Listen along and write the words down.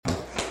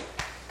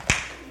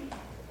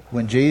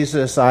when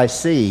Jesus I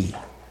see,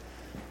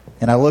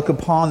 and I look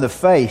upon the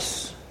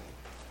face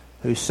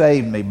who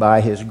saved me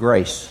by his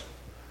grace.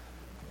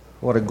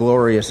 What a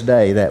glorious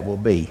day that will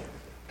be.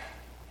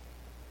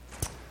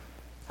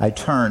 I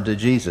turn to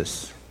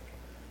Jesus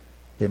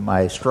in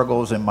my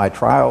struggles, in my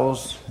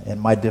trials, in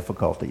my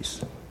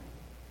difficulties.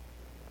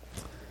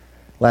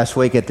 Last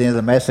week at the end of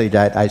the message,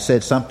 I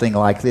said something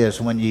like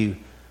this: when you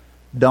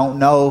don't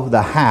know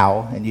the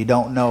how, and you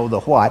don't know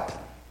the what,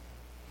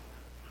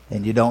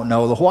 and you don't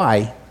know the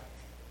why,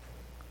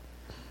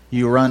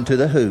 you run to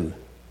the who.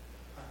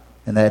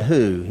 And that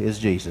who is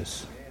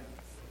Jesus.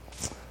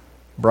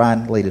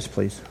 Brian, lead us,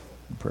 please,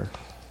 in prayer.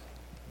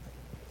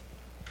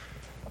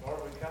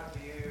 Lord, we come to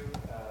you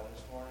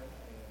this morning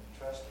and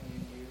trusting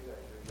in you that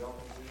your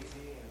yoke is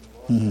easy and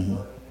Lord, the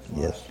burden is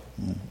light. Yes.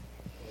 Mm-hmm.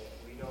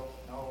 We don't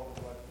know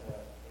what the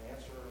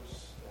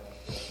answers,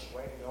 the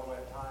way to go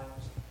at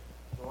times,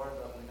 Lord,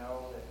 but we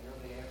know that you're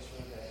the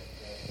answer that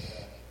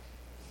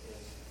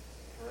is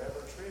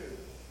forever true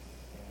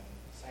and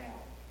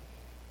sound.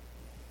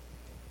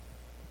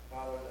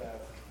 Father,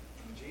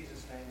 in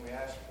Jesus' name we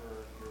ask for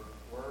your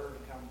word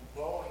to come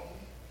flowing,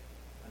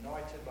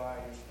 anointed by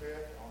your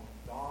Spirit on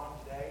dawn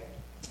today.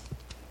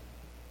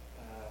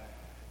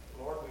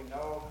 Lord, we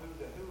know who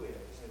the who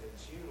is, that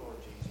it's you, Lord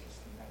Jesus,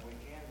 and that we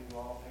can do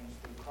all things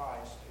through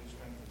Christ who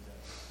strengthens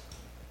us.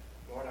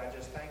 Lord, I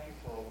just thank you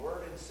for a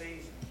word in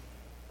season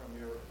from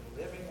your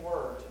living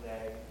word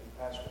today through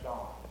Pastor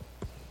Don.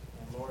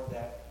 And Lord,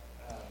 that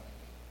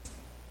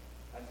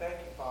I thank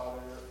you,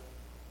 Father,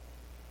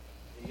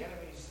 the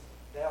enemy's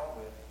dealt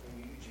with through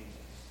you,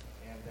 Jesus,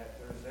 and that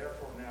there's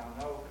therefore now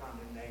no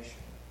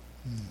condemnation.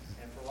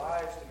 And for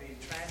lives to be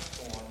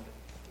transformed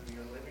through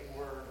your living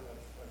word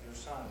of your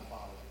Son,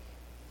 Father.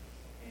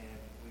 And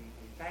we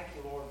thank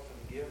you, Lord, for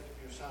the gift of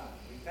your Son.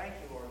 We thank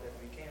you, Lord, that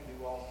we can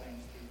do all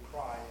things through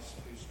Christ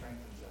who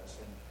strengthens us.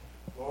 And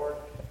Lord,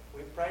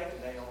 we prayed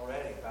today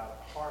already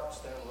about hearts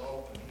that were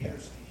open,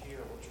 ears to hear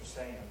what you're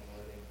saying,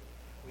 Lord. And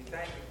we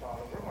thank you,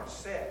 Father. We're going to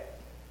sit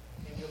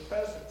in your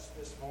presence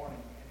this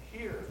morning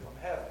and hear from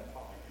heaven,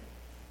 Father,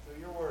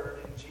 through your word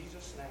in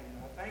Jesus' name.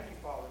 And I thank you,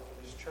 Father, for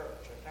this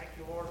church. I thank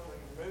you, Lord, for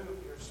your move of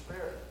your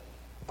Spirit,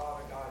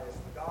 Father God, as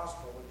the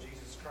gospel of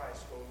Jesus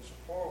Christ goes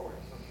forward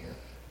from here.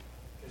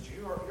 Because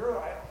you're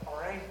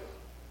our anchor.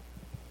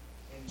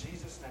 In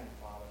Jesus' name,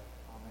 Father.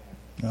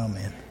 Amen.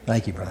 Amen.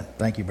 Thank you, Brian.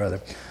 Thank you, brother.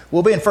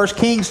 We'll be in 1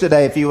 Kings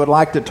today if you would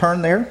like to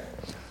turn there.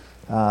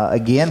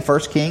 Again, 1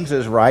 Kings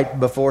is right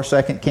before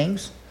 2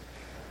 Kings.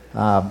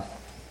 I'm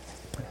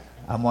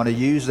going to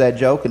use that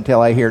joke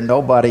until I hear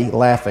nobody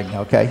laughing,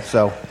 okay?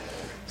 So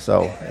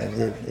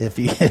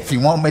if you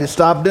want me to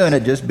stop doing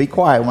it, just be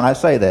quiet when I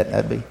say that.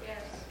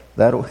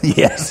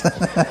 Yes.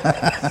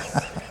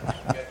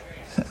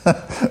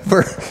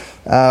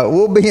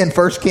 We'll be in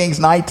 1 Kings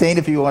 19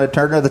 if you want to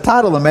turn there. The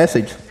title of the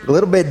message, a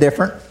little bit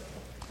different.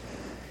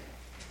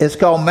 It's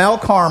called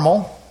Mount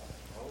Carmel,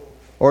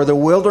 or the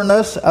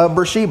Wilderness of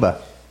Beersheba.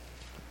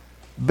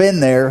 Been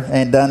there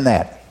and done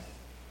that.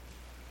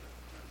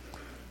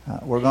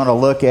 We're going to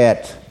look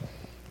at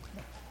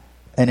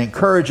an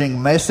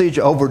encouraging message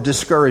over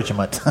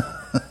discouragement,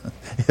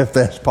 if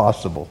that's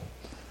possible.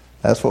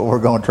 That's what we're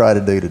going to try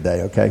to do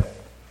today, okay?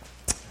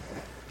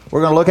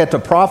 We're going to look at the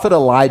prophet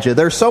Elijah.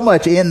 There's so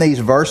much in these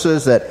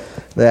verses that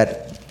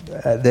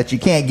you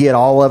can't get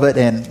all of it,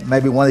 and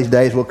maybe one of these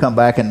days we'll come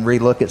back and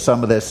relook at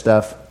some of this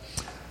stuff.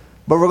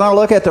 But we're going to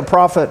look at the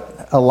prophet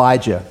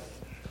Elijah.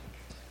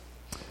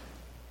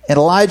 And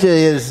Elijah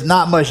is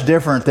not much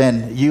different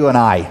than you and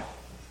I.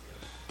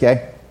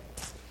 Okay?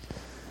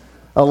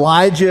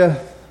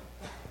 Elijah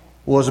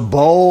was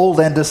bold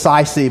and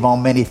decisive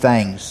on many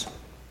things.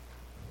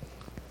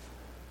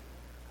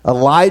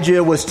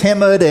 Elijah was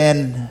timid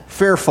and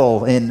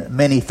fearful in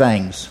many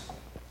things.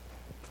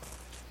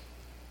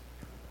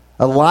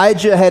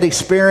 Elijah had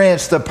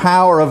experienced the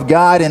power of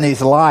God in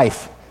his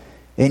life,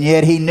 and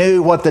yet he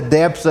knew what the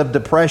depths of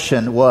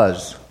depression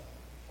was.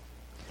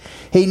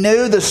 He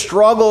knew the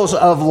struggles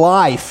of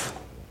life.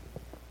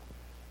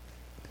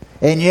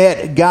 And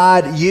yet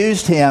God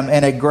used him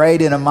in a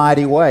great and a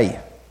mighty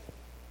way.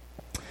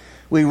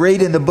 We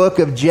read in the book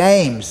of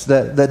James,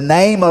 the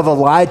name of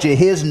Elijah,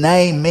 his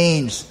name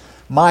means,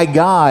 my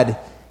God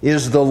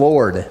is the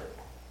Lord.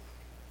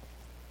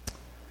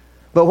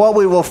 But what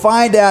we will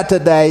find out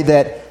today,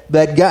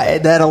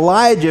 that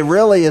Elijah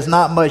really is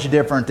not much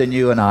different than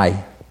you and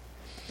I.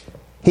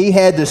 He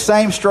had the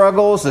same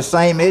struggles, the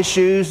same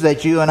issues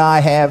that you and I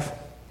have.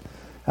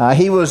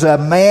 He was a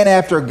man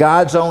after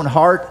God's own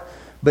heart.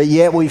 But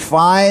yet we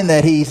find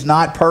that he's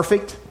not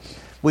perfect.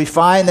 We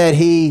find that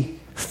he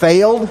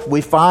failed. We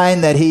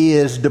find that he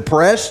is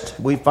depressed.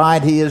 We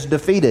find he is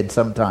defeated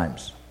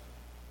sometimes.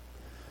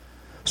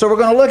 So we're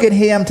going to look at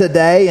him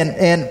today,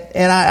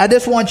 and I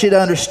just want you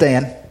to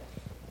understand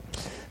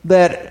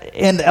that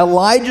in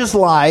Elijah's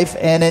life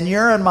and in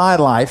your and my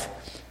life,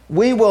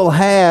 we will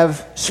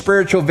have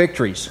spiritual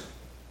victories.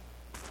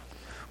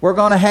 We're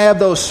going to have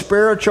those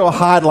spiritual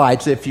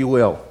highlights, if you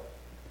will.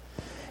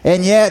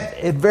 And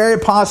yet, very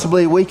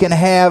possibly, we can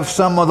have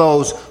some of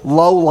those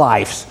low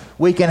lives,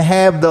 We can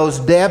have those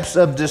depths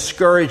of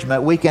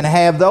discouragement. We can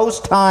have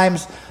those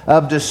times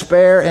of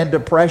despair and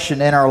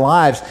depression in our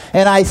lives.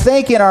 And I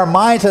think in our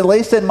minds, at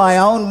least in my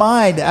own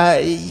mind,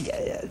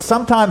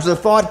 sometimes the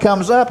thought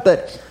comes up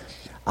that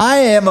I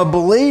am a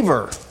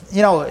believer.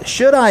 You know,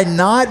 should I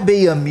not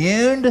be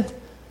immune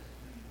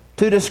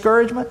to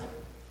discouragement?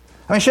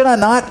 I mean, should I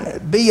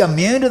not be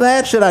immune to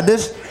that? Should I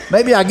just,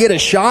 maybe I get a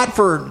shot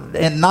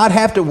and not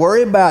have to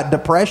worry about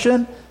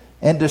depression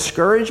and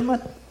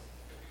discouragement?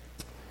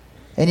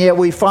 And yet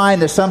we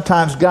find that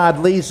sometimes God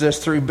leads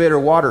us through bitter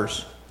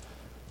waters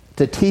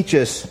to teach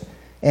us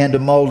and to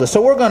mold us.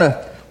 So we're going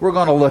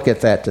to look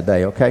at that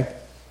today, okay?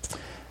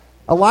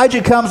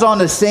 Elijah comes on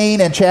the scene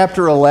in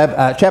chapter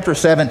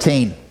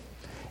 17.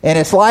 And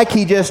it's like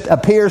he just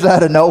appears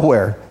out of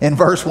nowhere in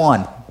verse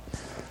 1.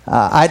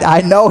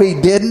 I know he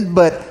didn't,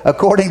 but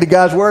according to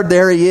God's word,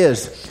 there he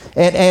is.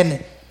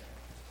 And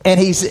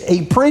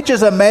he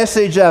preaches a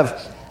message of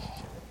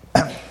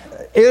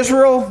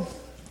Israel,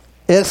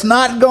 it's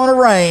not going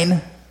to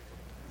rain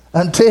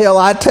until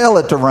I tell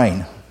it to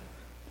rain.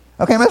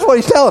 Okay, that's what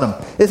he's telling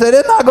them. He said,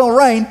 it's not going to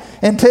rain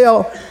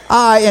until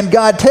I and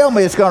God tell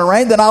me it's going to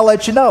rain, then I'll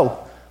let you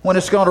know when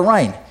it's going to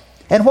rain.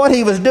 And what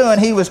he was doing,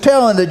 he was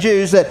telling the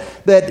Jews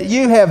that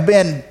you have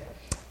been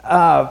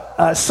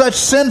such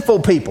sinful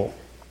people,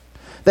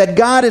 that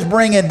God is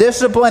bringing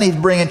discipline, he's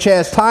bringing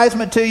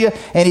chastisement to you,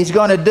 and he's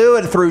going to do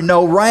it through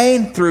no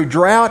rain, through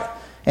drought,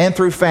 and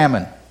through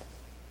famine.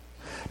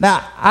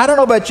 Now, I don't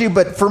know about you,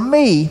 but for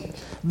me,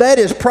 that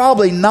is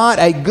probably not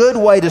a good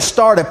way to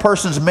start a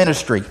person's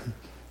ministry.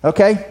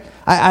 Okay?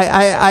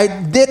 I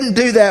didn't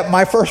do that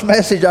my first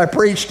message I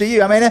preached to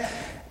you. I mean,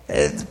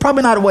 it's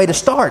probably not a way to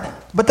start,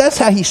 but that's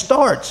how he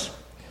starts.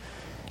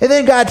 And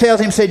then God tells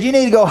him, said, you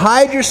need to go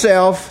hide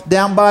yourself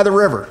down by the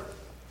river.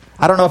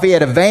 I don't know if he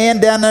had a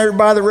van down there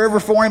by the river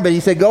for him, but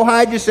he said, go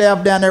hide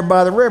yourself down there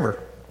by the river.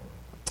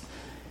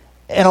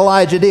 And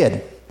Elijah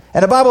did.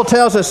 And the Bible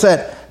tells us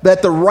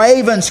that the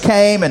ravens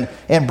came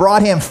and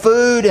brought him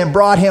food and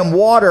brought him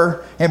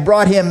water and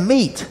brought him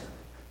meat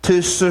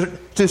to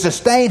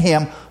sustain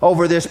him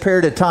over this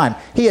period of time.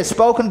 He had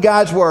spoken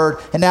God's word,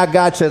 and now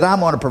God says,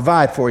 I'm going to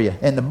provide for you.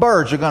 And the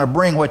birds are going to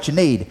bring what you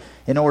need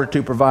in order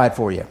to provide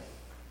for you.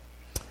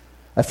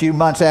 A few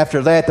months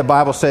after that, the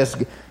Bible says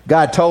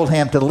God told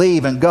him to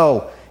leave and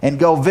go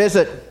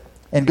visit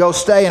and go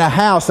stay in a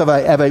house of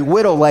a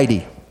widow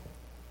lady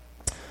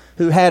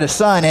who had a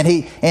son, and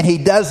he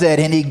does that,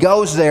 and he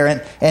goes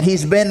there, and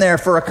he's been there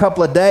for a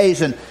couple of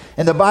days, and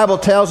the Bible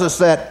tells us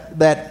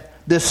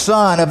that this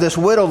son of this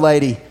widow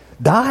lady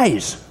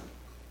dies.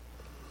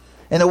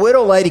 And the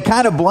widow lady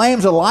kind of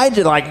blames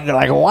Elijah,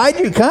 like why'd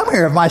you come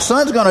here? If my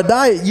son's going to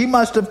die, you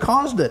must have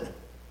caused it.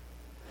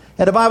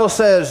 And the Bible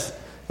says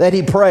that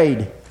he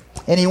prayed,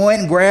 and he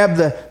went and grabbed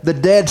the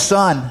dead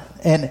son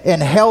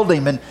and held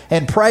him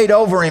and prayed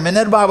over him. And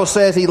then the Bible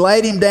says he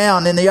laid him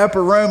down in the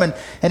upper room,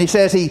 and he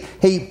says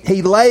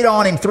he laid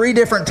on him 3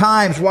 different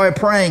times while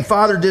praying,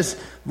 Father, just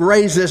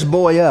raise this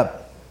boy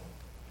up.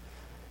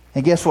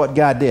 And guess what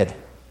God did?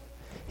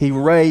 He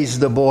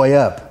raised the boy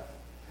up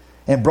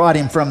and brought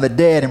him from the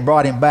dead and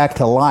brought him back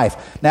to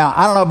life. Now,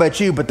 I don't know about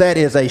you, but that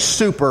is a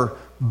super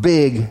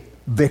big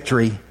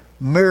victory,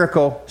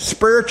 miracle,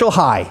 spiritual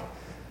high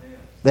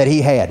that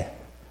he had. I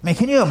mean,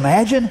 can you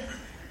imagine?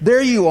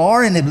 There you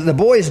are, and the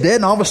boy is dead,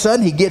 and all of a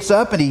sudden he gets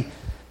up and he's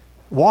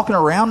walking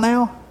around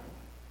now.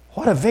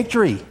 What a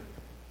victory.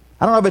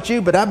 I don't know about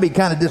you, but I'd be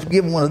kind of just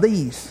giving one of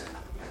these,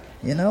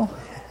 you know.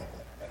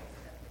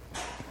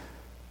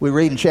 We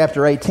read in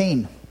chapter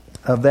 18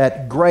 of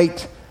that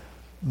great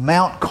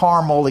Mount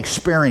Carmel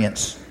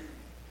experience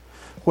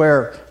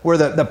where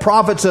the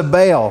prophets of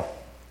Baal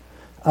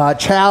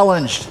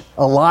challenged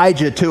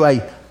Elijah to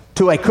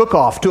a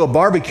cook-off, to a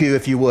barbecue,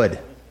 if you would.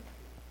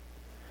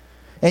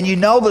 And you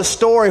know the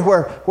story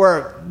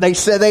where they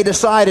said they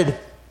decided,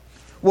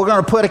 we're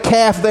going to put a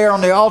calf there on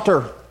the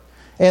altar,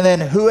 and then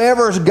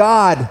whoever's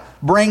God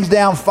brings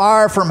down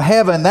fire from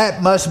heaven,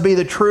 that must be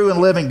the true and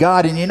living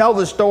God. And you know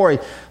the story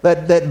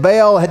that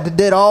Baal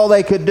did all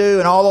they could do,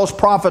 and all those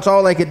prophets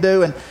all they could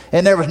do,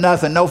 and there was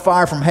nothing, no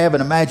fire from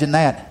heaven. Imagine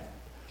that.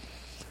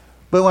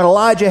 But when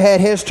Elijah had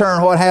his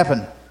turn, what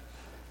happened?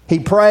 He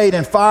prayed,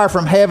 and fire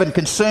from heaven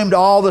consumed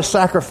all the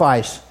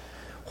sacrifice.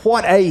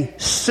 What a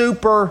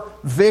super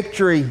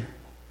victory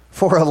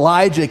for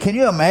Elijah. Can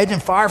you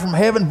imagine? Fire from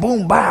heaven,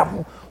 boom,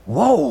 bam,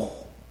 whoa.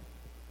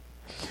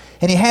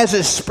 And he has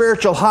this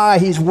spiritual high.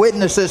 He's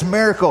witnessed this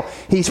miracle.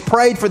 He's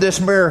prayed for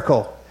this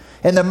miracle.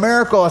 And the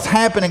miracle has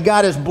happened, and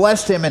God has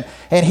blessed him.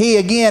 And he,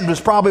 again,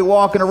 was probably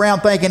walking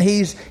around thinking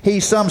he's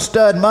some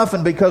stud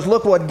muffin, because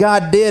look what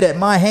God did at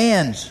my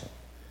hands.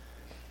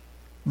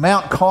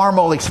 Mount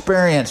Carmel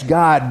experience,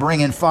 God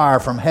bringing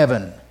fire from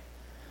heaven.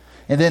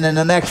 And then in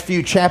the next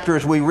few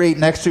chapters we read,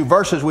 next 2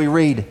 verses we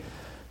read,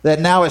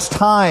 that now it's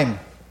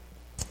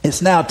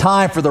now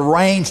time for the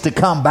rains to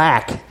come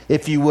back,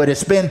 if you would.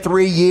 It's been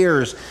 3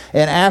 years.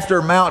 And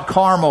after Mount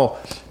Carmel,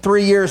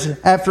 3 years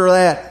after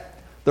that,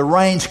 the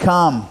rains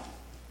come.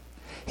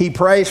 He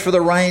prays for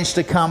the rains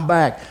to come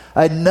back.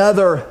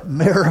 Another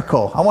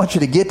miracle. I want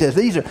you to get this.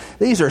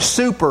 These are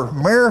super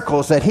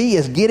miracles that he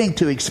is getting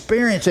to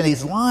experience in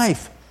his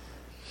life.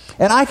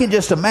 And I can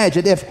just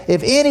imagine if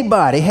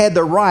anybody had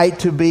the right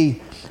to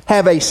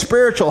have a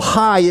spiritual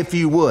high, if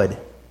you would,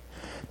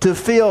 to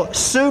feel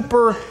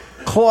super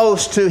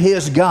close to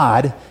his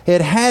God,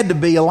 it had to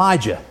be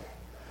Elijah.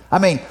 I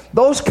mean,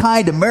 those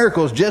kind of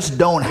miracles just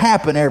don't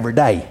happen every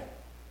day.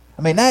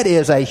 I mean, that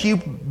is a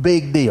huge,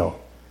 big deal.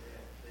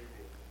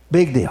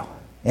 Big deal.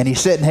 And he's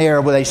sitting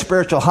here with a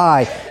spiritual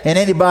high. And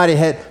anybody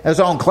that's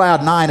on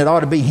cloud 9, it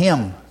ought to be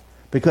him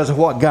because of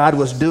what God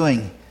was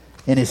doing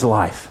in his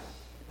life.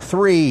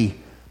 3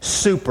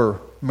 super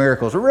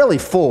miracles, or really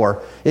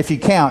 4 if you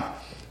count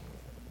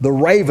the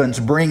ravens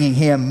bringing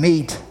him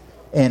meat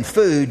and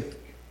food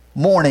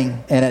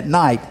morning and at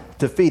night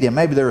to feed him.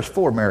 Maybe there's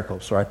 4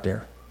 miracles right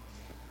there.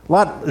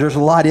 There's a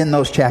lot in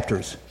those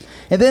chapters.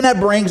 And then that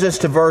brings us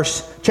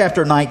to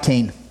chapter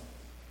 19.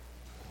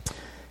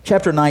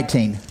 Chapter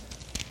 19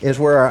 is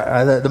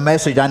where the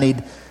message I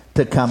need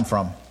to come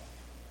from.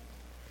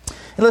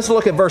 And let's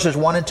look at verses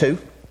 1 and 2.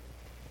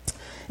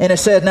 And it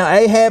says, Now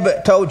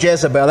Ahab told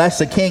Jezebel, that's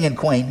the king and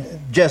queen,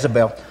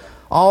 Jezebel,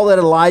 all that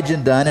Elijah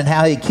had done and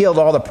how he killed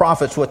all the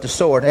prophets with the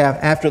sword.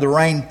 After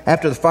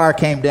the fire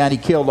came down, he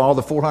killed all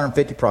the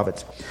 450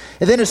 prophets.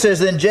 And then it says,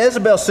 Then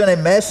Jezebel sent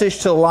a message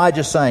to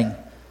Elijah saying,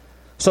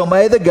 So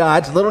may the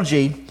gods, little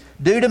g,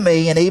 do to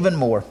me and even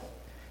more,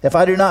 if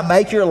I do not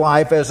make your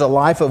life as the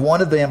life of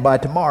one of them by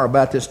tomorrow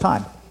about this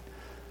time.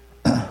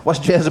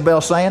 What's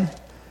Jezebel saying?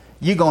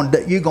 You're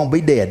gonna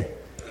be dead.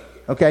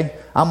 Okay?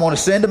 I'm going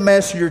to send a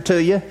messenger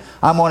to you.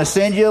 I'm going to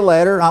send you a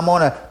letter. I'm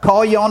going to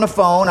call you on the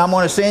phone. I'm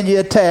going to send you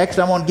a text.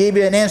 I'm going to give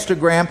you an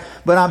Instagram.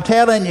 But I'm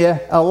telling you,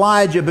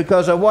 Elijah,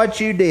 because of what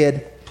you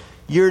did,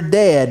 you're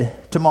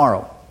dead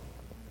tomorrow.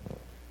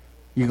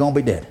 You're going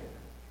to be dead.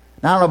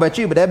 Now, I don't know about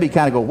you, but that'd be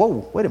kind of go,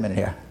 whoa, wait a minute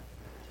here.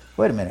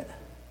 Wait a minute.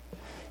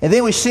 And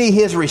then we see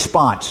his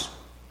response.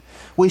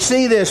 We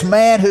see this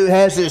man who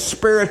has this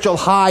spiritual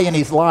high in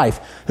his life,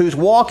 who's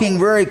walking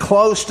very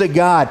close to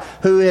God,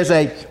 who is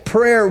a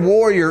prayer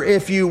warrior,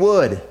 if you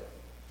would.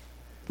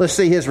 Let's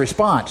see his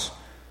response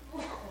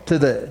to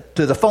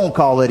the phone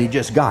call that he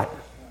just got.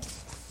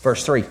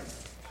 Verse 3. It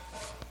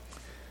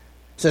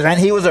says, And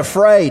he was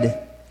afraid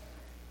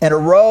and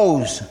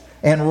arose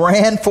and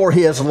ran for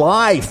his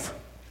life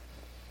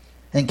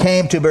and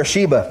came to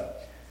Beersheba,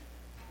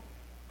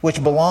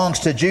 which belongs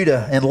to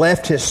Judah, and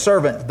left his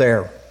servant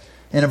there.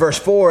 And in verse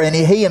 4, And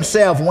he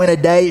himself went a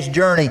day's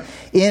journey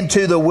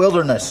into the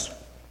wilderness,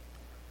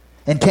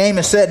 and came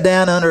and sat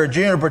down under a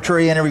juniper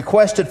tree, and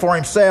requested for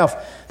himself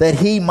that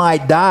he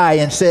might die,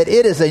 and said,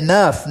 It is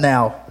enough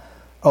now,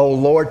 O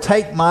Lord,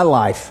 take my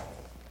life,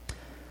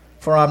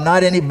 for I'm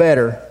not any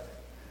better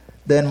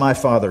than my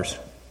fathers.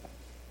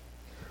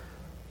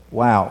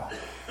 Wow.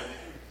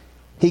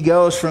 He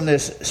goes from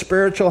this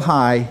spiritual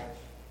high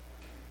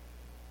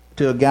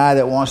to a guy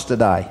that wants to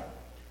die.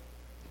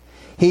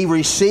 He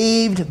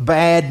received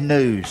bad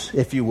news,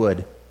 if you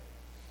would.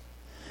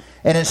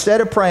 And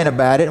instead of praying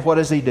about it, what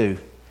does he do?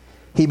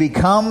 He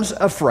becomes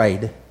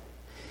afraid.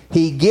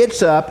 He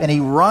gets up and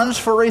he runs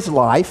for his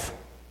life.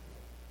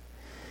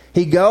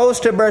 He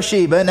goes to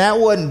Beersheba, and that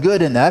wasn't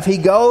good enough. He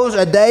goes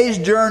a day's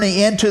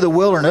journey into the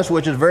wilderness,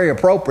 which is very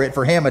appropriate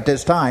for him at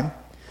this time.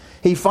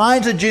 He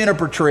finds a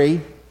juniper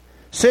tree,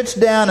 sits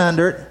down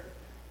under it,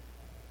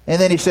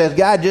 and then he says,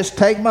 God, just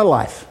take my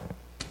life.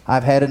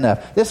 I've had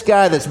enough. This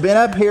guy that's been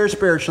up here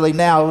spiritually,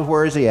 now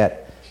where is he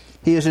at?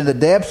 He is in the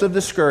depths of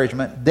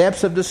discouragement,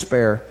 depths of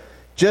despair,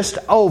 just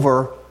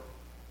over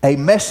a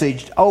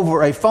message,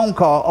 over a phone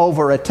call,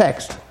 over a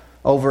text,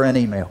 over an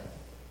email.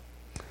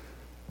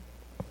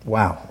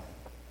 Wow.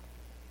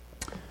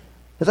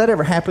 Has that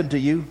ever happened to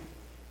you?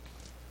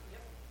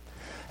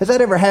 Has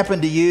that ever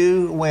happened to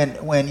you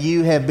when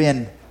you have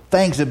been,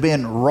 things have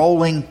been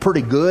rolling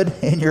pretty good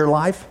in your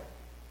life?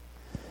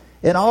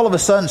 And all of a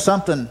sudden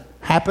something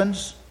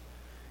happens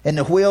and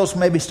the wheels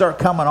maybe start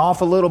coming off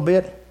a little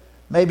bit.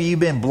 Maybe you've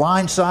been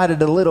blindsided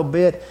a little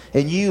bit,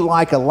 and you,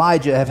 like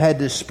Elijah, have had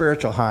this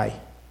spiritual high.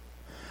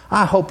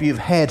 I hope you've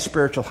had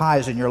spiritual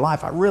highs in your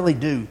life. I really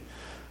do.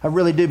 I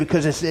really do,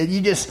 because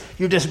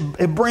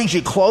it brings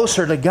you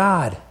closer to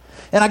God.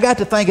 And I got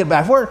to thinking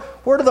about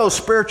where do those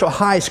spiritual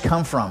highs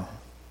come from?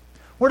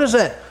 Where does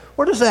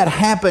that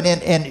happen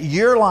in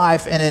your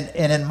life and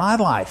in my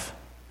life?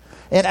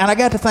 And I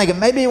got to thinking,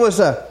 maybe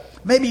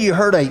you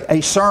heard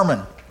a sermon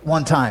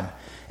one time.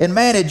 And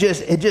man, it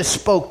just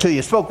spoke to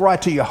you, spoke right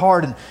to your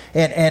heart.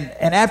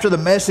 And after the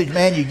message,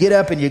 man, you get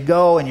up and you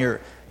go and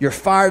you're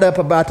fired up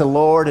about the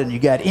Lord and you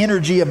got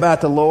energy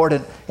about the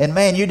Lord. And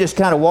man, you're just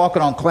kind of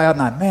walking on cloud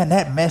nine. Man,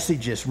 that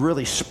message just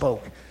really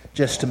spoke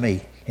just to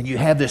me. And you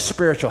have this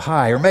spiritual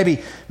high. Or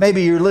maybe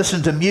you're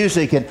listening to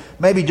music, and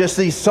maybe just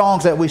these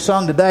songs that we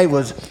sung today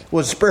was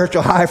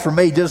spiritual high for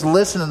me, just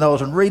listening to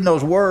those and reading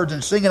those words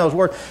and singing those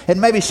words.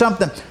 And maybe some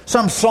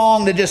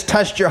song that just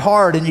touched your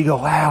heart, and you go,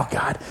 wow,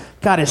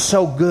 God is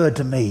so good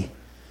to me.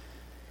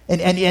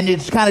 And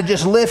it kind of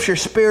just lifts your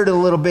spirit a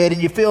little bit,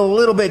 and you feel a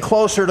little bit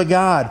closer to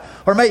God.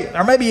 Or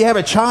maybe you have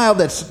a child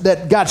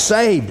that got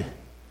saved.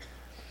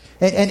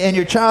 And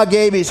your child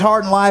gave his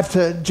heart and life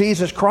to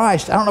Jesus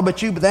Christ. I don't know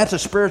about you, but that's a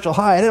spiritual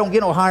high. They don't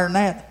get no higher than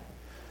that.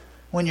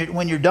 When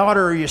your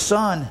daughter or your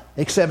son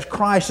accepts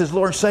Christ as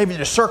Lord and Savior,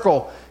 the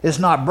circle is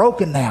not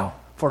broken now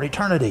for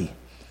eternity.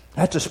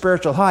 That's a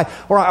spiritual high.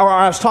 Or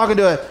I was talking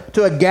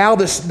to a gal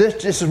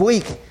this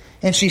week,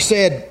 and she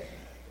said,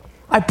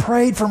 I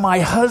prayed for my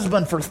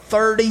husband for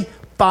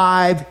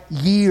 35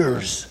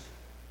 years.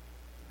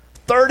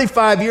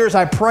 35 years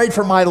I prayed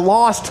for my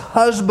lost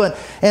husband.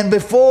 And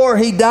before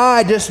he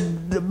died, just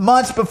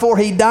months before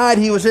he died,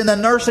 he was in a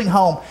nursing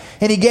home.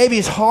 And he gave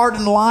his heart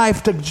and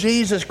life to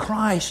Jesus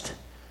Christ.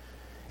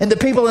 And the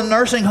people in the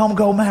nursing home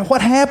go, man,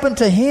 what happened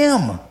to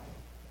him?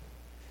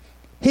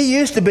 He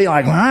used to be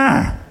like,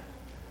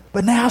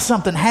 but now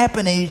something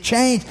happened and he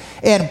changed.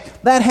 And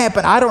that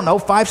happened, I don't know,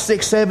 5,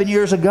 6, 7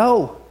 years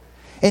ago.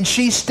 And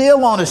she's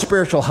still on a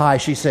spiritual high,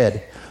 she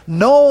said,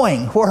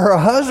 knowing where her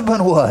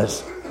husband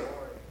was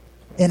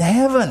in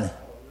heaven.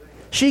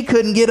 She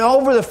couldn't get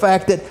over the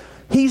fact that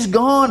he's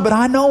gone, but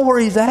I know where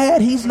he's at.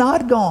 He's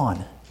not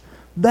gone.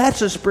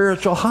 That's a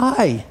spiritual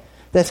high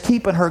that's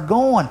keeping her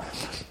going.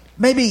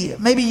 Maybe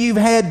you've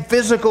had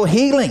physical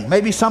healing.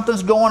 Maybe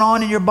something's going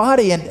on in your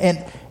body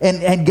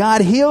and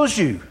God heals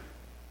you.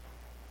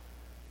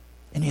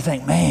 And you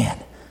think, man,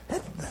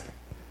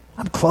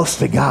 I'm close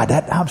to God.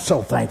 I'm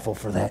so thankful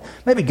for that.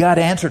 Maybe God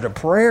answered a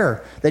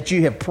prayer that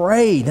you have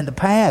prayed in the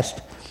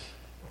past.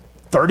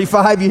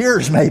 35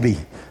 years maybe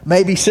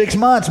 6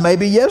 months,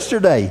 maybe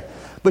yesterday.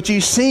 But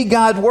you see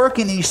God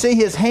working and you see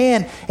His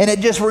hand, and it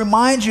just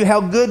reminds you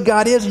how good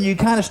God is, and you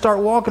kind of start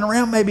walking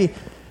around. Maybe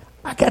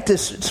I got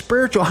this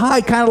spiritual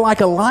high, kind of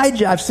like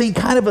Elijah. I've seen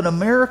kind of a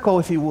miracle,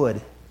 if you would.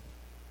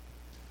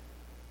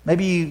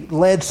 Maybe you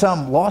led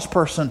some lost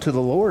person to the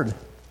Lord.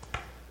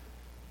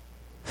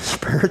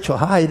 Spiritual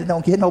high. It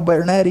don't get no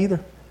better than that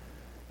either.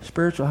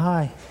 Spiritual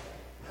high.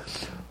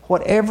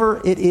 Whatever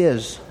it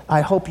is,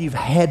 I hope you've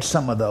had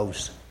some of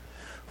those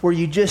where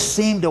you just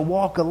seem to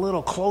walk a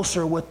little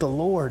closer with the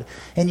Lord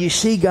and you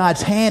see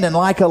God's hand. And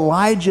like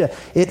Elijah,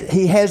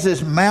 he has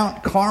this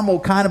Mount Carmel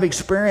kind of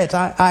experience.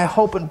 I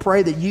hope and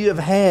pray that you have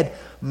had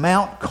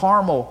Mount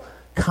Carmel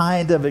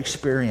kind of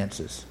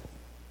experiences.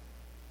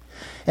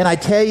 And I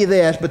tell you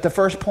this, but the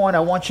first point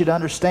I want you to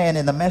understand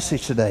in the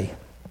message today,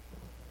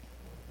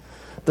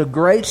 the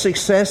great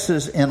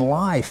successes in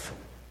life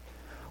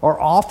are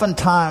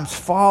oftentimes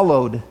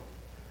followed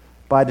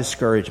by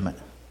discouragement.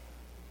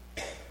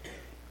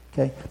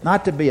 Okay?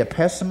 Not to be a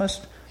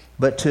pessimist,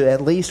 but to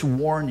at least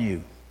warn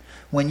you.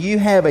 When you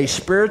have a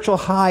spiritual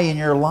high in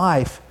your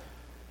life,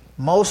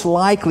 most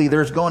likely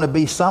there's going to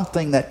be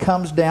something that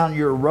comes down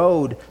your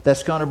road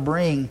that's going to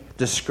bring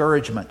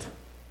discouragement.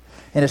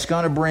 And it's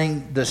going to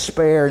bring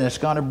despair, and it's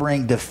going to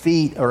bring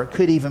defeat, or it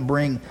could even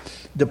bring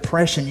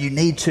depression. You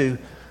need to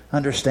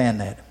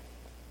understand that.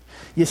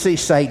 You see,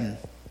 Satan,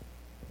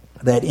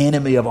 that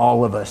enemy of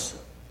all of us,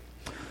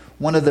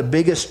 one of the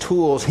biggest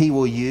tools he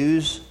will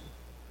use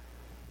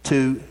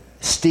to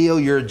steal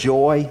your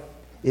joy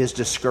is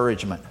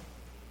discouragement.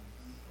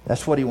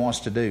 That's what he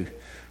wants to do.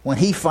 When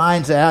he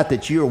finds out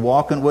that you're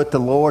walking with the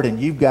Lord and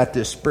you've got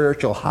this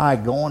spiritual high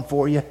going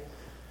for you,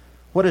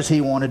 what does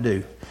he want to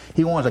do?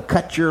 He wants to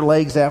cut your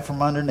legs out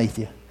from underneath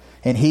you.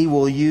 And he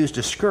will use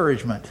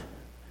discouragement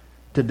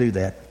to do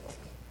that.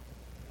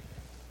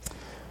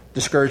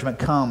 Discouragement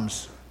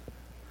comes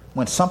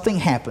when something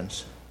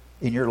happens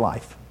in your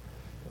life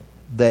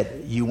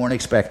that you weren't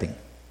expecting.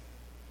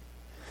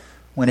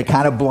 When it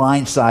kind of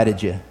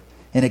blindsided you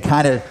and it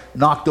kind of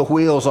knocked the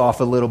wheels off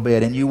a little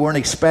bit and you weren't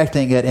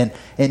expecting it,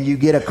 and you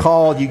get a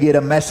call, you get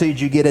a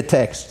message, you get a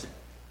text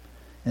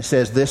and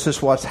says, this is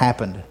what's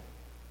happened.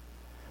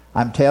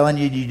 I'm telling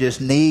you, you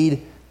just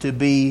need to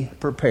be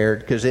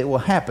prepared, because it will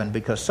happen,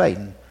 because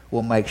Satan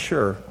will make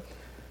sure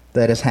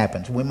that it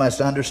happens. We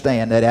must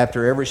understand that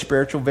after every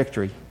spiritual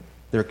victory,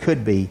 there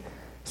could be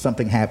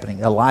something happening.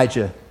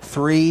 Elijah,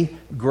 3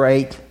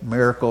 great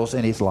miracles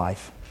in his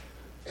life.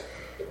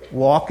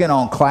 Walking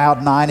on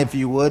cloud 9, if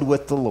you would,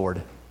 with the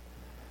Lord.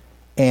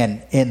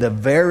 And in the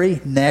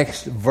very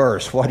next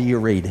verse, what do you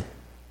read?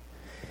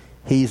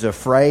 He's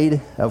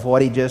afraid of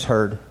what he just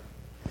heard.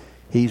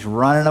 He's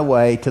running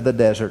away to the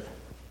desert.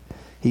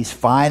 He's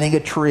finding a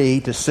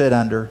tree to sit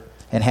under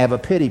and have a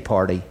pity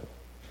party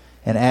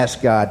and ask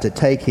God to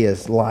take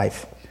his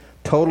life.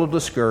 Total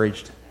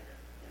discouraged,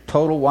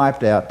 total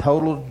wiped out,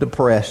 total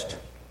depressed.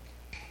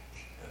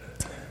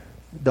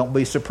 Don't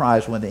be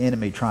surprised when the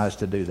enemy tries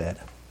to do that.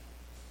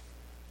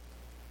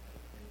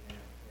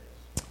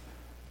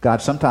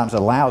 God sometimes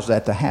allows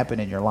that to happen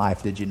in your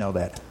life. Did you know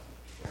that?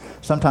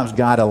 Sometimes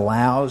God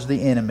allows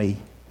the enemy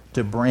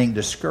to bring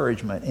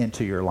discouragement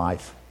into your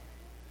life.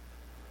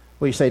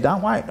 Well, you say,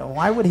 Don,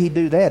 why would he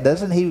do that?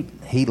 Doesn't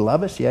he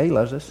love us? Yeah, he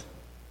loves us.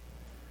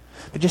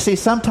 But you see,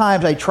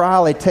 sometimes a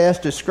trial, a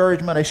test,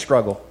 discouragement, a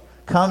struggle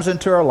comes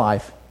into our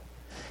life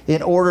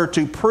in order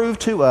to prove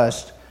to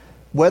us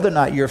whether or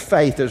not your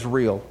faith is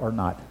real or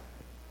not.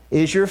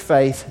 Is your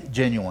faith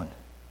genuine?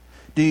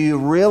 Do you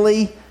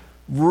really,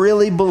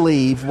 really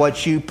believe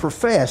what you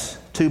profess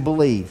to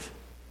believe?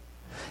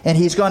 And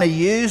He's going to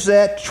use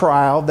that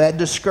trial, that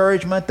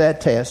discouragement,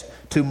 that test,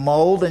 to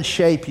mold and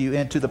shape you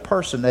into the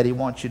person that He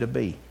wants you to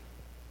be.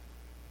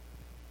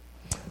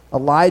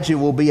 Elijah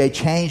will be a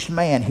changed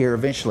man here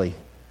eventually.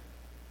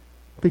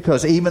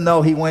 Because even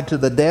though he went to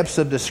the depths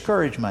of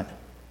discouragement,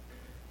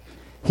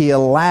 he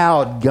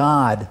allowed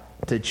God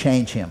to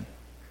change him.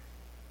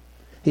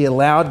 He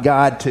allowed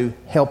God to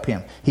help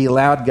him. He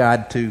allowed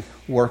God to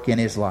work in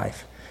his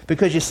life.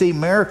 Because you see,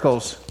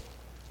 miracles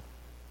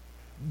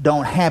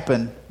don't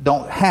happen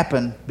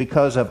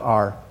because of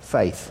our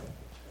faith.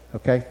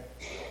 Okay?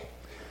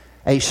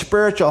 A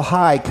spiritual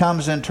high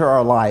comes into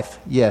our life,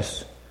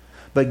 yes.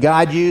 But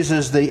God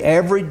uses the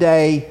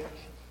everyday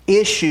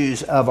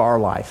issues of our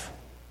life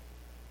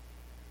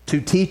to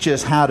teach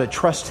us how to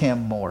trust Him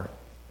more.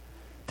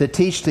 To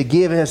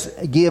give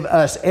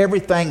us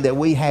everything that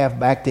we have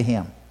back to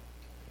Him.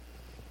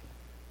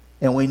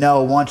 And we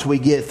know once we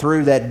get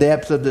through that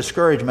depth of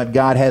discouragement,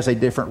 God has a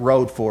different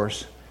road for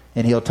us.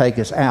 And He'll take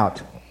us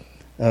out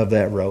of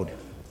that road.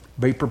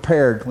 Be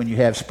prepared when you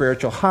have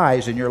spiritual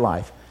highs in your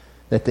life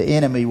that the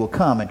enemy will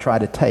come and try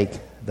to take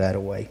that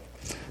away.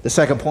 The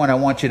second point I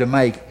want you to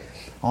make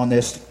on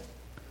this,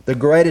 the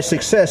greatest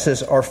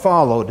successes are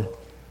followed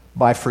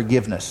by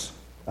forgetfulness.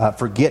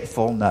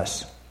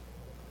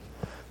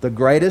 The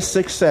greatest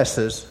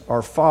successes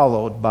are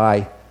followed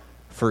by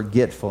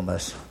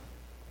forgetfulness.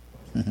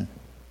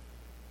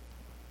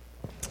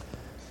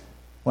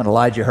 When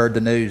Elijah heard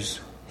the news,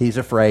 he's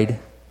afraid.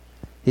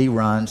 He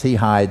runs, he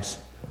hides,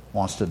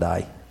 wants to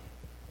die.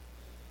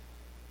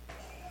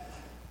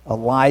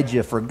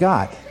 Elijah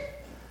forgot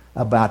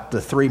about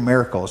the 3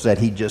 miracles that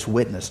he just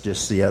witnessed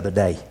just the other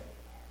day.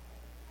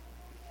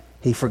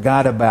 He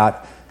forgot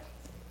about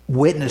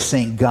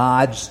witnessing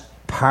God's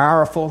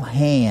powerful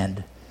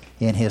hand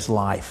in his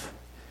life.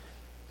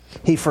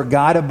 He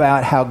forgot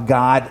about how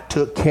God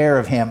took care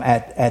of him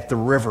at the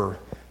river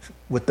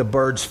with the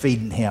birds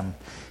feeding him.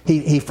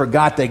 He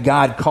forgot that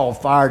God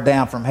called fire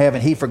down from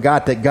heaven. He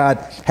forgot that God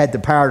had the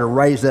power to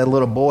raise that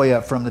little boy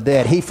up from the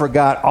dead. He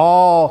forgot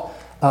all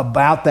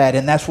about that.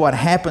 And that's what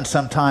happens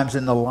sometimes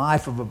in the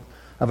life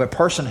of a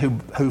person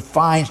who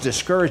finds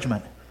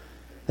discouragement.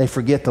 They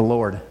forget the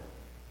Lord.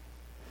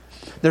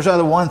 There's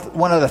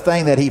one other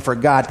thing that he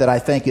forgot that I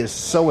think is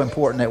so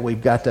important that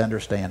we've got to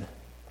understand.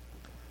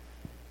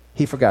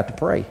 He forgot to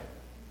pray.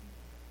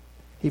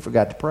 He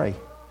forgot to pray.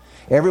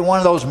 Every one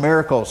of those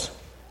miracles,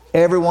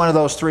 every one of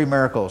those 3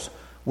 miracles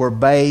were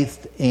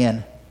bathed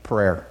in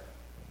prayer.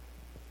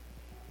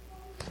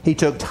 He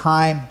took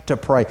time to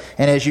pray.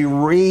 And as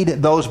you read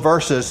those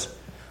verses,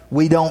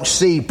 we don't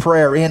see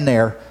prayer in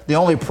there. The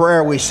only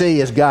prayer we see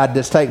is, God,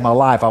 just take my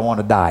life. I want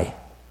to die.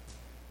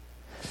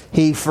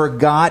 He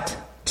forgot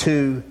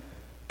to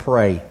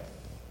pray.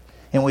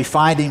 And we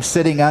find him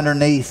sitting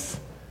underneath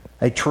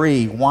a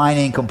tree,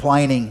 whining,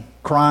 complaining,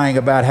 crying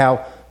about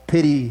how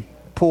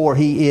poor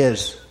he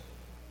is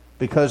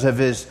because of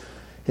his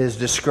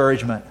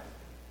discouragement.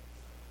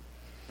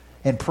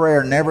 And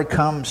prayer never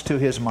comes to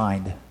his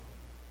mind.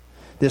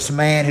 This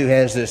man who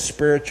has this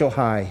spiritual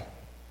high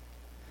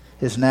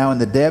is now in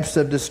the depths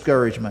of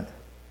discouragement,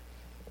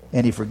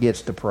 and he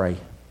forgets to pray.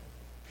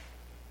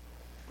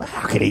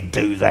 How could he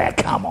do that?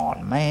 Come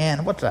on,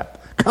 man. What's up?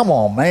 Come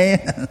on,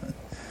 man.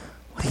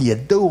 What are you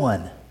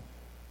doing?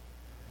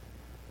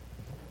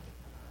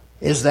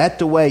 Is that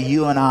the way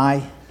you and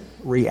I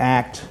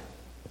react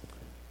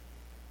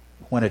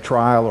when a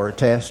trial or a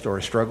test or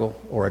a struggle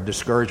or a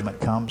discouragement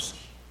comes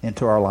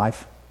into our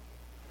life?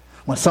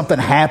 When something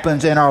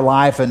happens in our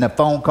life and the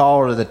phone call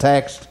or the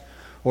text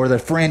or the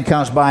friend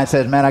comes by and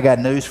says, man, I got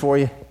news for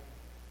you.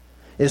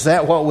 Is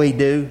that what we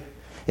do?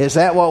 Is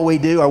that what we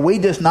do? Are we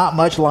just not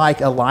much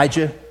like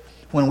Elijah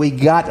when we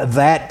got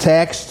that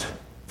text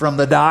from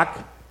the doc?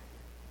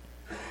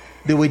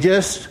 Do we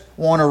just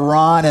want to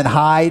run and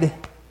hide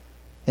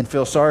and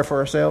feel sorry for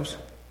ourselves?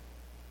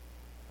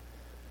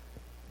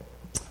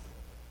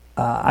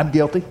 I'm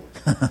guilty.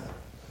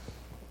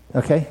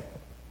 Okay?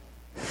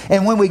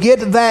 And when we get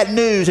to that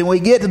news and we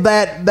get to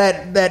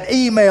that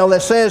email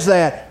that says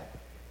that,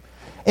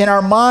 in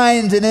our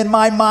minds and in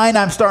my mind,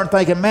 I'm starting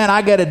thinking, man,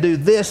 I got to do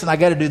this and I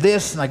got to do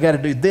this and I got to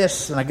do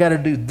this and I got to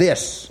do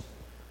this.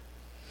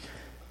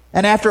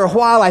 And after a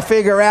while, I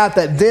figure out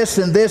that this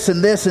and this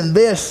and this and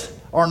this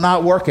are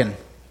not working.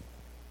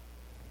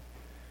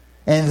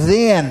 And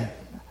then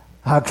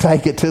I'll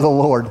take it to the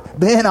Lord.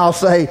 Then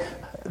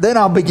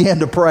I'll begin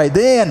to pray.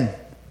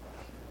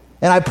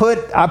 And I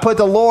put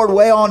the Lord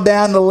way on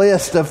down the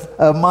list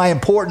of my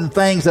important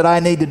things that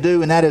I need to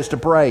do, and that is to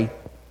pray.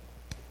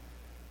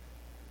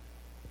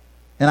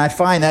 And I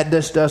find that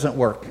this doesn't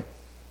work.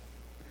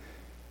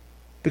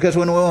 Because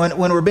when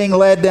we're being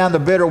led down the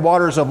bitter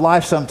waters of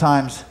life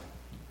sometimes,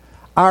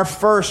 our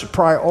first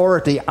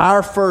priority,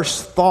 our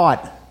first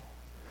thought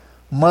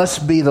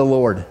must be the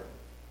Lord.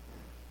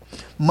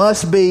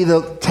 Must be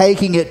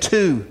taking it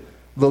to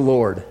the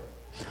Lord.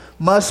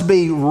 Must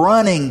be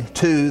running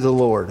to the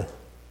Lord.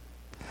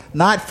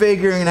 not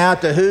figuring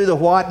out the who, the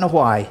what, and the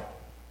why,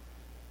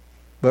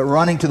 but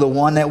running to the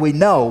one that we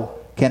know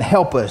can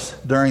help us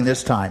during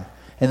this time.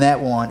 And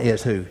that one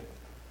is who?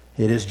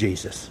 It is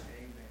Jesus.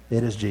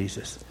 It is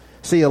Jesus.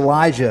 See,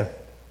 Elijah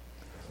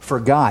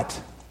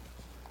forgot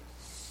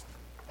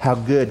how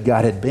good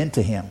God had been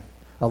to him.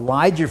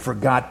 Elijah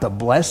forgot the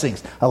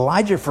blessings.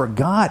 Elijah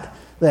forgot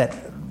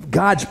that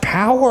God's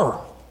power.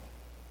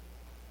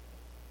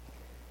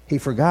 He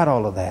forgot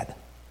all of that.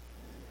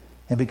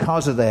 And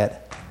because of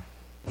that,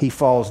 he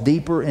falls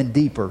deeper and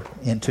deeper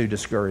into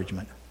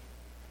discouragement.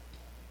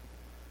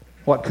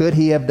 What could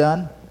he have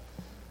done?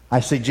 I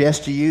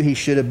suggest to you he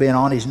should have been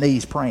on his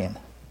knees praying.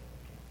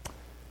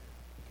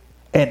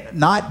 And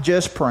not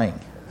just praying.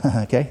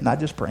 Okay? Not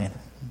just praying.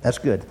 That's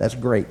good. That's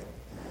great.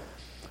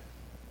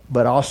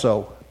 But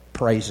also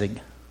praising.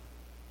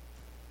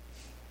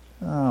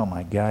 Oh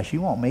my gosh,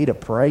 you want me to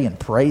pray and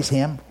praise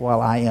him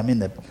while I am in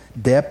the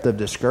depth of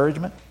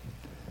discouragement?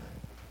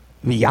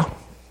 Yeah,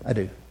 I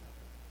do.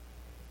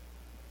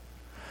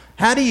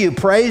 How do you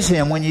praise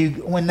him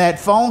when that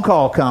phone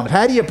call comes?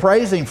 How do you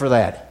praise him for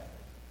that?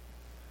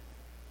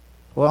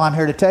 Well, I'm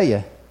here to tell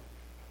you.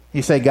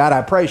 You say, God,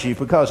 I praise you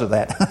because of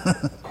that.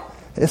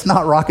 It's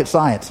not rocket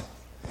science.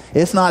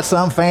 It's not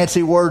some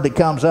fancy word that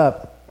comes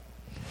up.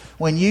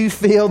 When you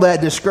feel that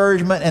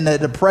discouragement and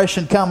that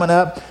depression coming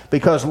up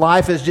because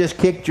life has just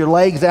kicked your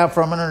legs out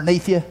from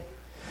underneath you,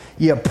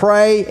 you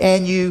pray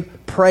and you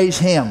praise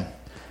him.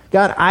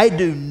 God, I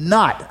do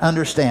not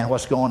understand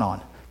what's going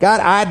on. God,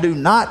 I do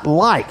not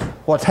like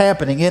what's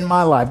happening in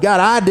my life. God,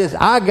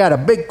 I got a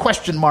big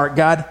question mark,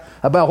 God,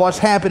 about what's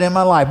happening in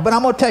my life. But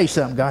I'm going to tell you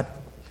something, God.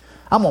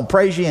 I'm going to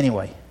praise you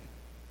anyway.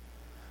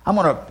 I'm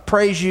going to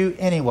praise you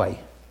anyway.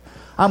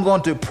 I'm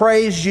going to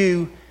praise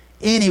you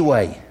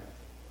anyway.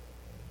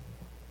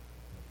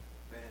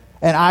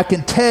 And I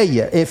can tell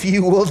you, if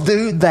you will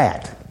do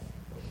that,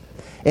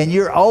 and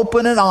you're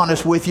open and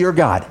honest with your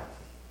God,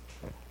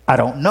 I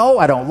don't know,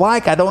 I don't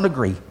like, I don't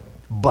agree,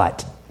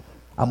 but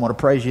I'm going to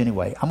praise you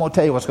anyway. I'm going to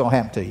tell you what's going to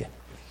happen to you.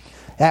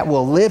 That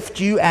will lift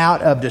you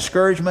out of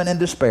discouragement and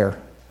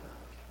despair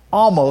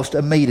almost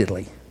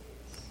immediately.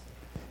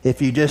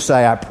 If you just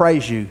say, I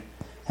praise you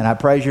and I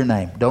praise your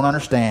name. Don't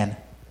understand,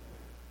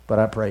 but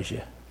I praise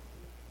you.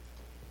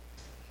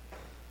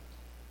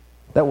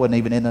 That wasn't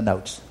even in the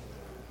notes.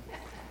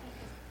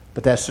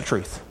 But that's the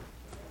truth.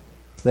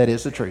 That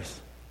is the truth.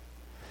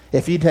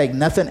 If you take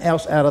nothing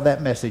else out of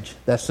that message,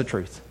 that's the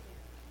truth.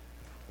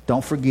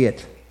 Don't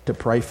forget to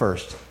pray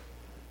first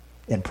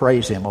and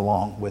praise him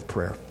along with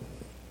prayer.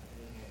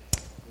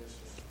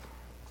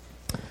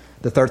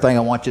 The third thing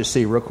I want you to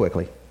see real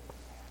quickly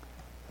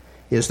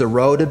is the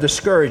road of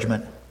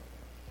discouragement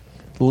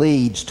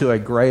leads to a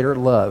greater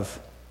love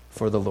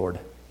for the Lord.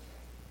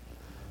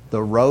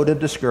 The road of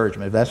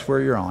discouragement, if that's where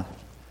you're on,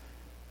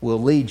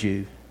 will lead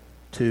you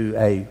to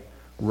a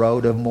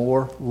road of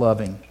more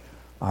loving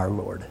our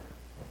Lord.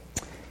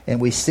 And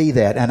we see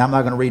that, and I'm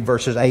not going to read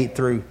verses 5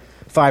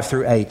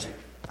 through 8.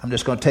 I'm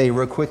just going to tell you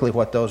real quickly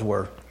what those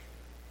were.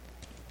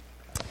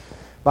 The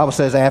Bible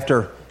says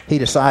after he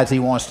decides he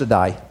wants to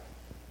die,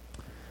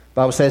 the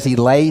Bible says he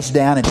lays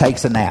down and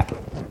takes a nap.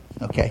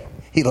 Okay?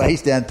 He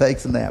lays down and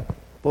takes a nap.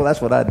 Well,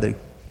 that's what I'd do.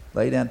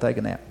 Lay down and take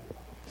a nap.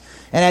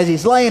 And as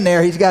he's laying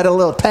there, he's got a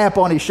little tap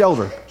on his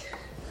shoulder.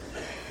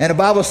 And the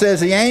Bible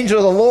says the angel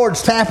of the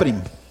Lord's tapping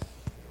him.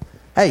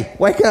 Hey,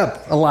 wake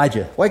up,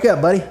 Elijah. Wake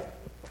up, buddy.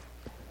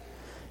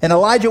 And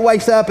Elijah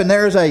wakes up, and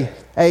there's a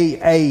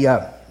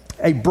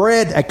cake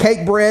bread,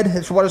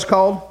 that's what it's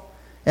called,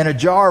 and a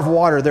jar of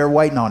water there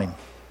waiting on him.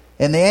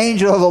 And the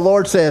angel of the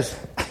Lord says,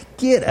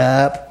 get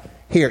up,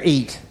 here,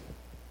 eat.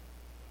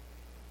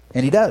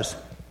 And he does.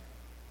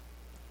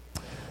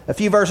 A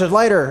few verses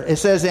later, it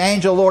says the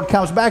angel of the Lord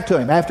comes back to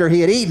him. After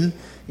he had eaten,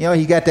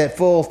 he got that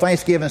full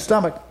Thanksgiving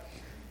stomach.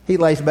 He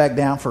lays back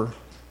down for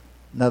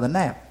another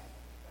nap.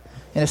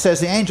 And it says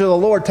the angel of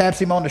the Lord taps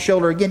him on the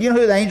shoulder again. You know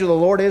who the angel of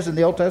the Lord is in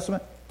the Old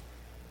Testament?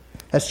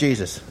 That's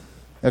Jesus.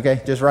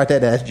 Okay, just write that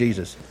down. That's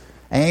Jesus.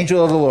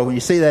 Angel of the Lord. When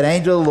you see that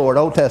angel of the Lord,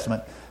 Old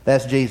Testament,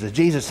 that's Jesus.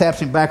 Jesus taps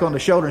him back on the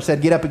shoulder and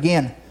said, get up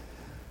again.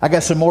 I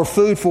got some more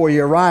food for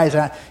you. Arise.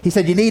 He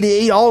said, you need to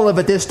eat all of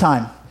it this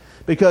time.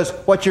 Because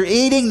what you're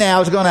eating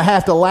now is going to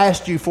have to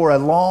last you for a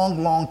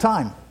long, long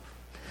time.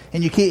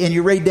 And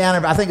you read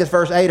down, I think it's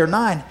verse 8 or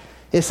 9.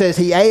 It says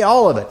he ate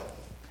all of it.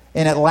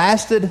 And it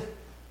lasted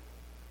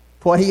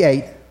what he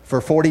ate for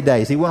 40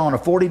 days. He went on a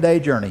 40-day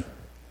journey.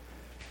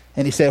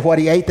 And he said what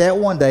he ate that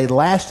one day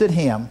lasted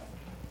him.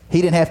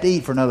 He didn't have to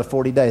eat for another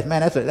 40 days.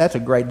 Man, that's a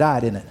great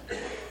diet, isn't it?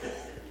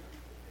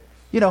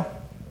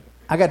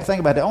 I got to think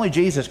about that. Only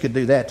Jesus could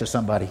do that to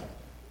somebody.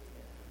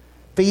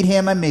 Feed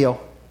him a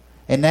meal,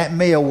 and that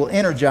meal will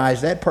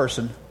energize that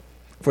person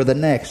for the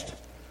next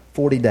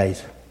 40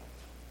 days.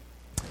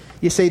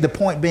 You see, the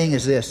point being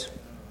is this.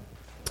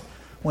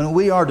 When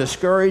we are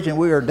discouraged and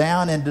we are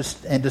down and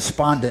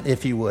despondent,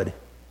 if you would,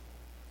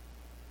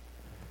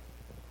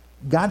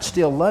 God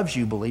still loves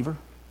you, believer.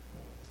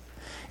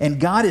 And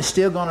God is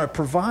still going to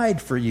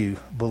provide for you,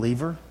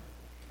 believer.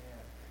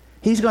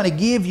 He's going to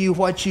give you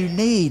what you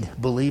need,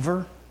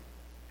 believer.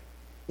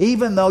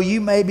 Even though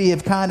you maybe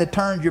have kind of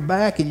turned your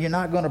back and you're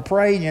not going to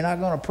pray and you're not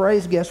going to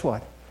praise, guess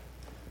what?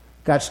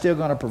 God's still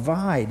going to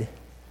provide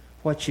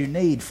what you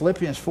need.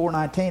 Philippians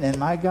 4:19, and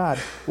my God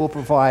will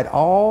provide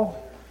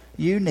all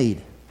you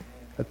need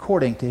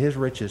according to his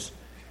riches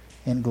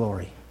in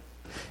glory.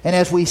 And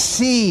as we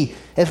see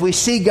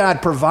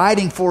God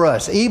providing for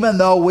us, even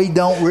though we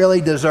don't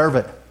really deserve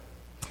it,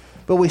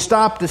 but we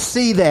stop to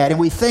see that and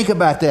we think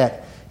about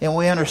that and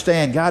we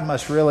understand God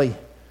must really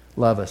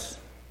love us.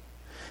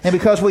 And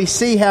because we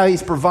see how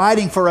he's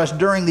providing for us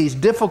during these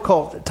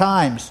difficult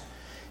times,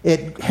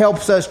 it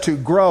helps us to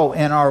grow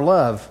in our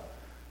love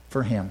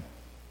for him.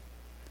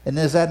 And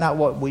is that not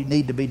what we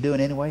need to be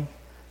doing anyway?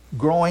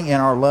 Growing in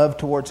our love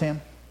towards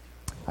him?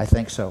 I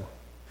think so.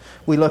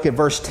 We look at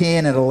verse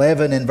 10 and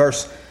 11 and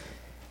verse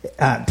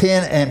 10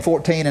 and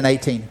 14 and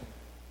 18.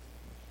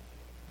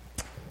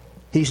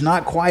 He's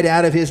not quite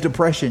out of his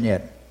depression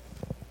yet.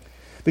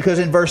 Because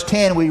in verse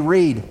 10 we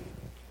read,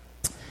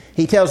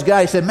 he tells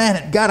God, he said,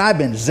 man, God, I've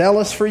been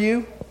zealous for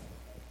you.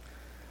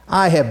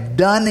 I have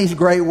done these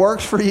great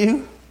works for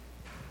you.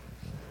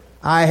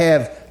 I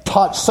have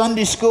taught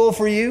Sunday school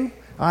for you.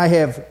 I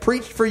have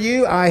preached for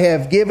you. I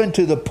have given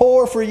to the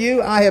poor for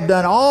you. I have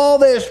done all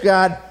this,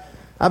 God.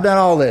 I've done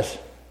all this.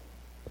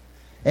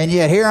 And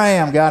yet here I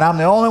am, God. I'm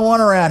the only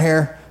one around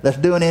here that's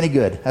doing any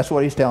good. That's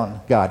what he's telling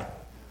God.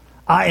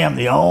 I am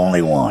the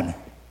only one.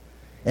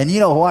 And you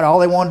know what? All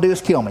they want to do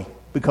is kill me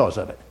because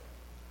of it.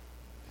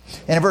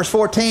 And in verse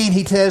 14,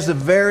 he says the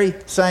very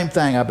same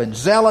thing. I've been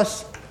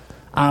zealous.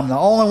 I'm the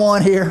only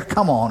one here.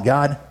 Come on,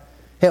 God.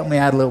 Help me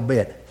out a little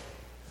bit.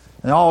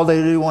 And all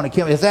they do want to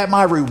kill me. Is that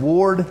my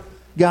reward,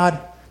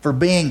 God, for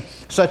being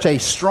such a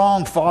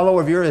strong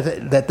follower of yours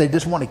that they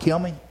just want to kill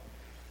me?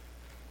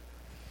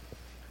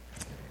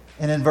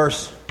 And in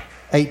verse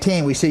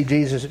 18, we see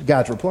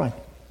God's reply.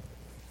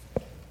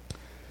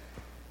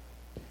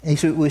 We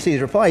see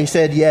his reply. He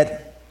said,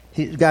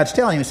 God's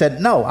telling him, he said,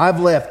 no, I've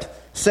left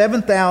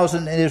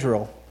 7,000 in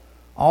Israel,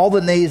 all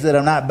the knees that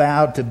have not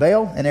bowed to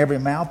Baal, and every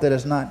mouth that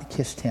has not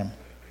kissed him.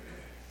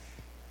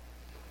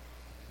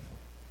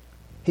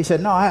 He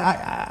said, no,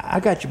 I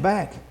got your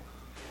back.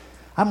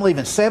 I'm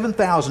leaving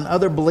 7,000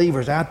 other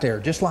believers out there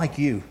just like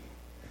you.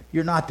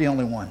 You're not the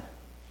only one.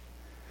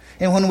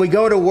 And when we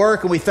go to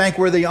work and we think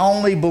we're the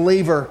only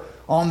believer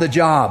on the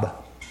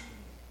job,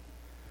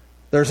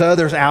 there's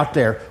others out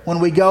there. When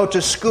we go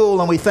to school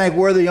and we think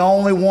we're the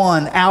only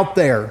one out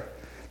there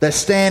that's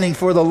standing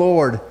for the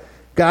Lord,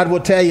 God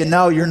will tell you,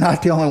 no, you're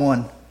not the only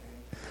one.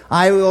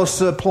 I will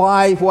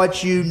supply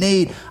what you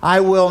need. I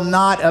will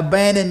not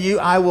abandon you.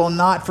 I will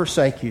not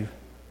forsake you.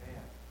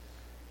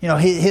 You know,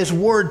 his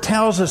word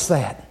tells us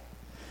that.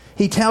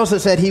 He tells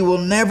us that he will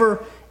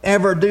never,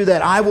 ever do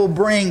that. I will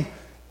bring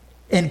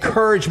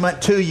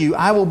encouragement to you.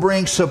 I will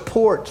bring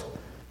support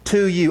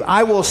to you.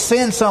 I will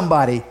send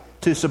somebody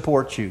to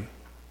support you.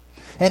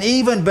 And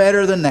even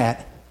better than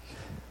that,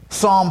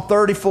 Psalm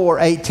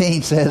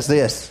 34:18 says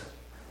this.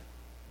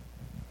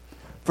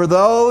 For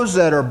those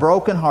that are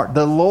brokenhearted,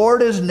 the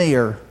Lord is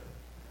near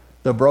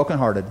the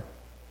brokenhearted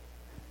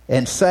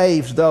and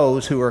saves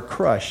those who are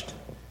crushed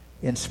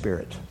in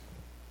spirit.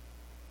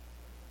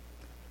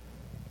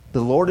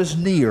 The Lord is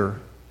near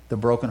the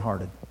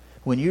brokenhearted.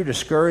 When you're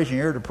discouraged and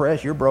you're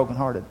depressed, you're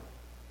brokenhearted.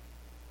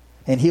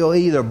 And he'll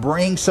either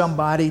bring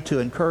somebody to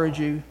encourage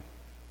you,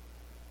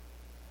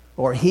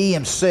 or he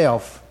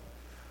himself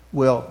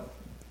will,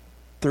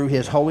 through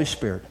his Holy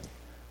Spirit,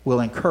 will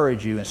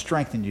encourage you and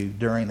strengthen you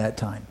during that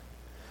time.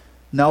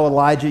 No,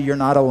 Elijah, you're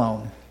not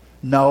alone.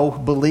 No,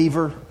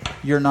 believer,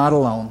 you're not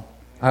alone.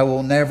 I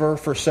will never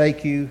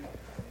forsake you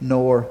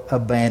nor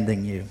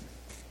abandon you.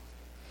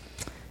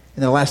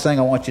 And the last thing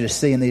I want you to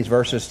see in these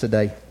verses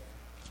today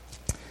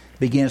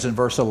begins in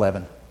verse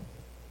 11.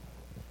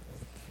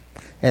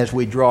 As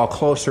we draw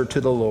closer to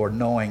the Lord,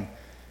 knowing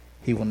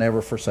he will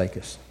never forsake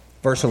us.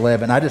 Verse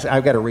 11,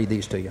 I've got to read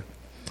these to you.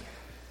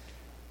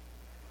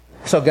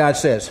 So God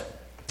says,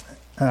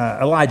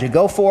 Elijah,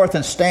 go forth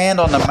and stand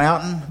on the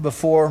mountain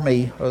before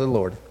me, or the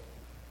Lord.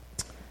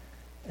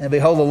 And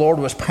behold, the Lord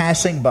was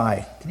passing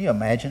by. Can you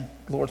imagine?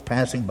 The Lord's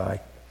passing by.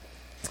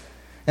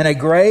 And a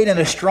great and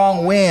a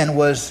strong wind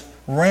was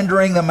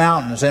rendering the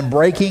mountains and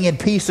breaking in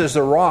pieces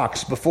the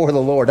rocks before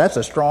the Lord. That's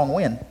a strong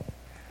wind.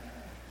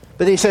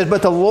 But he says,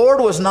 but the Lord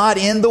was not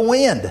in the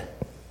wind.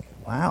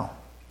 Wow.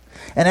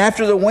 And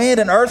after the wind,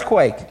 an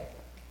earthquake.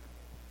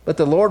 But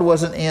the Lord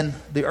wasn't in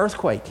the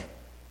earthquake.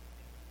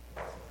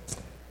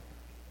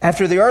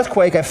 After the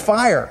earthquake, a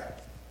fire.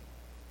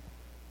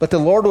 But the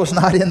Lord was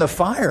not in the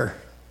fire.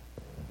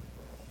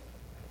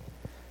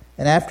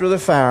 And after the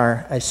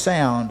fire, a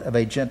sound of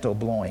a gentle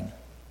blowing,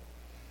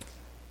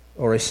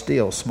 or a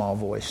still small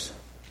voice.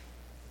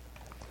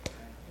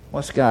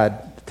 What's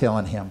God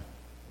telling him?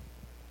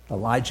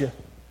 Elijah,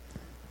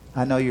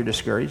 I know you're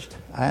discouraged.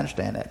 I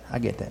understand that. I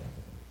get that.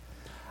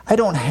 I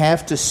don't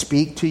have to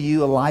speak to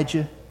you,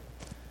 Elijah,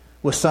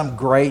 with some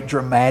great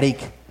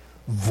dramatic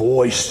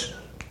voice,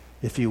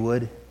 if you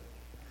would.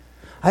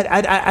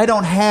 I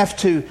don't have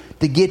to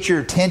get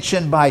your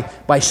attention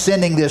by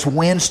sending this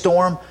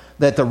windstorm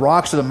that the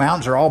rocks of the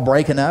mountains are all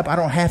breaking up. I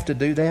don't have to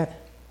do that.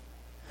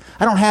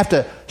 I don't have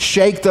to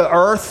shake the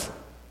earth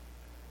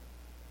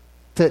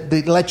to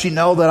let you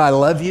know that I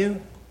love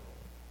you.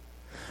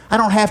 I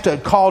don't have to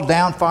call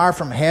down fire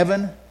from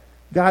heaven,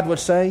 God would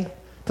say,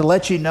 to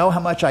let you know how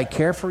much I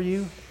care for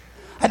you.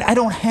 I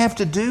don't have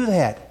to do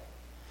that.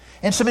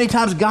 And so many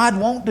times God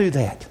won't do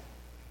that.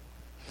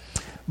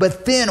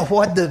 But then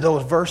what did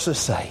those verses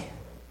say?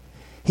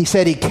 He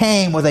said he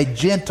came with a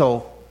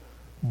gentle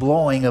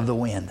blowing of the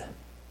wind.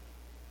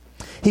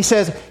 He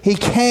says he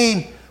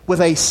came with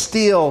a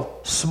still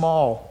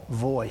small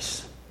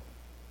voice.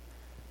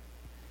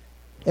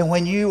 And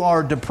when you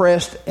are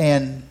depressed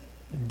and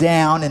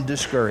down and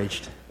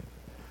discouraged,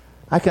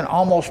 I can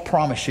almost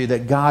promise you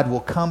that God will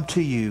come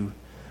to you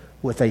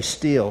with a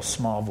still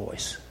small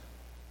voice.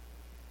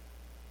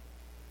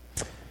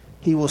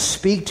 He will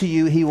speak to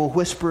you. He will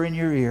whisper in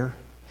your ear.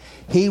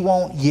 He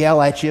won't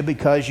yell at you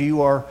because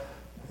you are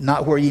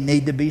not where you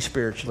need to be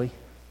spiritually.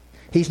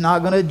 He's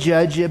not going to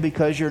judge you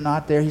because you're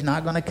not there. He's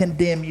not going to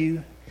condemn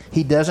you.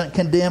 He doesn't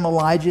condemn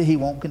Elijah. He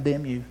won't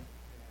condemn you.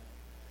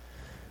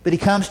 But he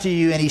comes to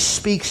you and he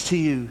speaks to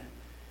you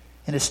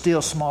in a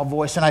still small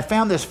voice. And I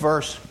found this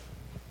verse,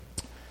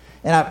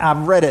 and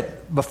I've read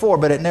it before,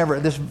 but it never.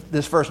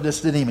 This verse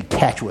just didn't even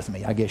catch with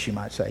me, I guess you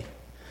might say.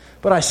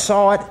 But I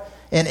saw it,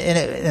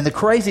 and the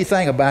crazy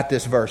thing about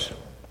this verse,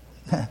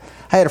 I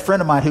had a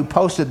friend of mine who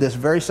posted this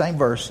very same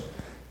verse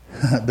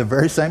the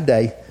very same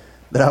day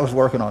that I was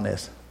working on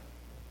this.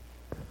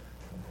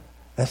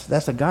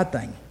 That's a God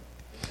thing.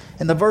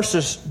 And the verse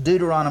is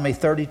Deuteronomy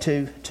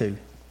 32:2.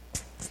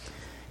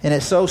 And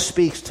it so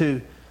speaks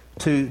to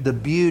the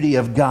beauty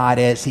of God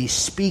as he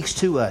speaks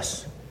to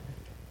us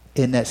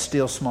in that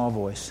still small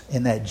voice,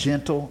 in that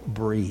gentle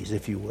breeze,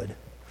 if you would.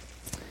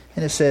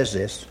 And it says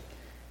this: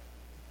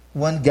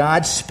 when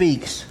God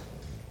speaks,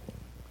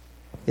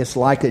 it's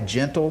like a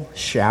gentle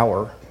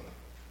shower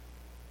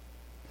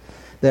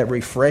that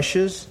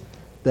refreshes,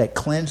 that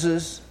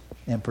cleanses,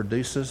 and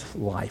produces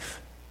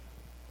life.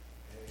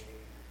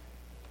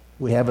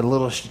 We have a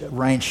little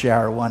rain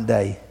shower one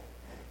day,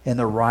 and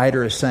the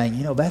writer is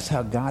saying, that's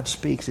how God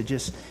speaks. It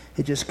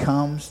just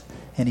comes,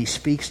 and he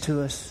speaks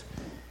to us,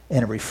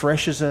 and it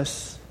refreshes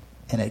us,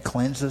 and it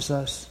cleanses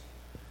us.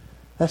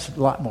 That's a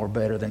lot more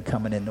better than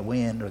coming in the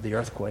wind or the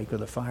earthquake or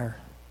the fire.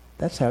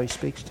 That's how he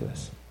speaks to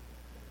us.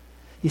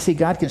 You see,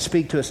 God can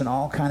speak to us in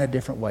all kind of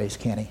different ways,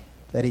 can't he?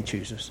 That he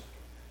chooses.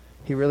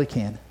 He really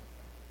can.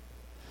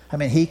 I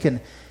mean, he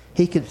can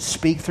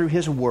speak through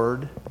his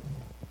word.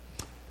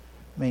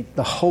 I mean,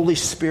 the Holy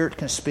Spirit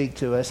can speak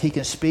to us. He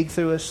can speak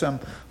through us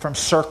from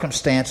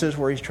circumstances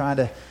where he's trying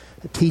to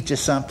teach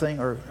us something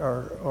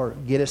or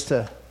get us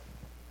to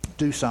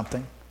do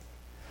something.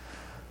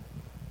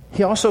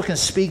 He also can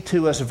speak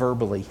to us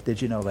verbally.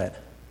 Did you know that?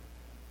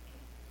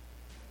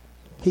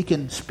 He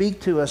can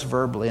speak to us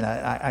verbally, and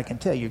I can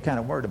tell you're kind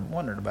of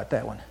wondering about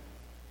that one.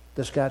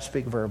 Does God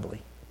speak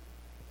verbally?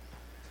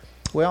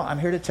 Well, I'm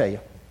here to tell you.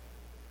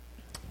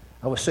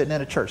 I was sitting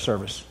in a church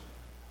service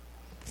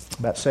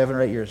about 7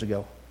 or 8 years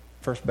ago,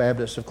 First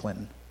Baptist of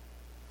Clinton.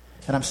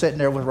 And I'm sitting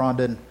there with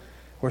Rhonda, and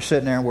we're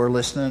sitting there and we're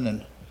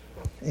listening,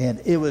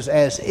 and it was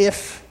as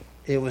if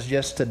it was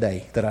just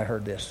today that I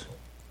heard this.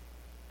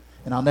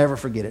 And I'll never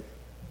forget it.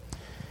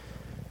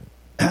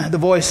 The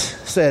voice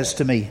says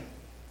to me,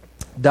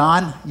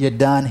 "Don, you're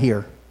done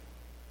here."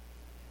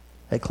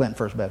 At Clinton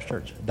First Baptist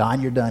Church.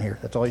 "Don, you're done here."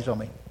 That's all he told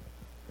me.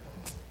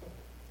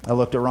 I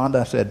looked at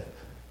Rhonda, I said,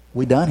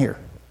 "We done here."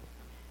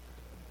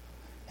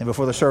 And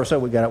before the service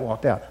over, we got up,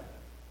 walked out.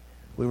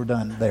 We were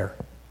done there.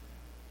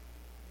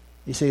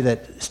 You see,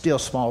 that still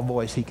small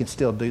voice, he can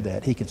still do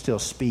that. He can still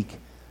speak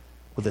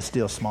with a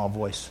still small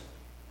voice.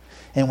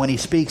 And when he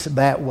speaks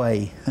that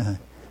way,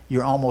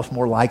 you're almost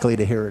more likely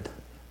to hear it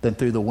than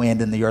through the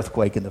wind and the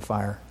earthquake and the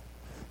fire.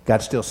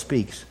 God still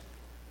speaks.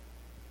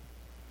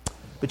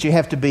 But you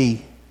have to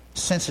be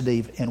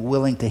sensitive and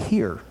willing to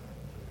hear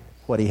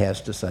what he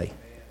has to say.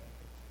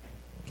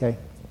 Okay?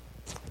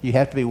 You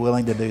have to be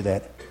willing to do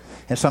that.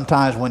 And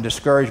sometimes when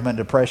discouragement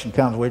and depression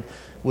comes,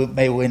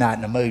 maybe we're not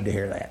in the mood to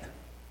hear that.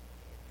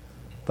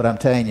 But I'm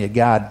telling you,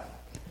 God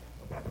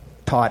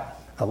taught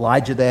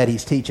Elijah that.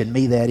 He's teaching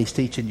me that. He's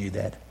teaching you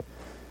that.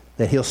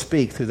 That he'll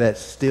speak through that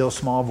still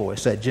small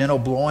voice, that gentle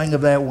blowing of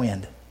that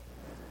wind.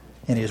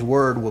 And his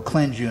word will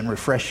cleanse you and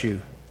refresh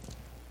you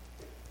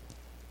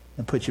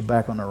and put you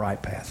back on the right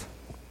path.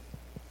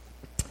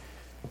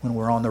 When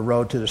we're on the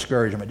road to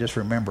discouragement, just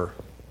remember,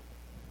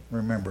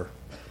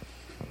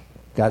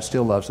 God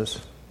still loves us.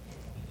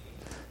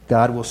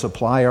 God will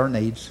supply our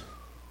needs.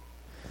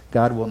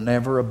 God will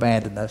never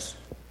abandon us.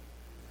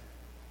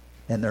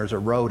 And there's a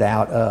road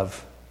out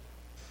of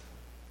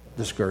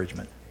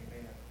discouragement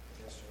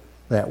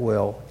that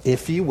will,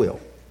 if you will,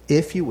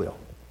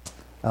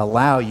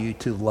 allow you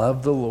to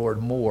love the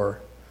Lord more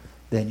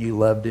than you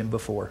loved him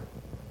before.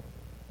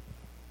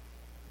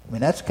 I mean,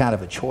 that's kind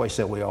of a choice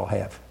that we all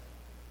have.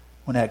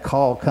 When that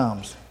call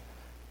comes,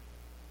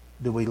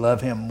 do we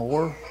love him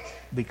more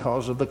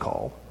because of the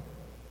call?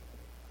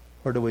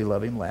 Or do we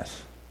love him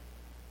less?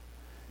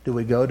 Do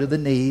we go to the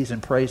knees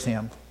and praise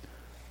Him?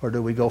 Or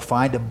do we go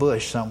find a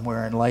bush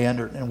somewhere and lay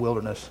under it in the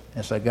wilderness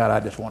and say, God, I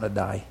just want to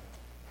die?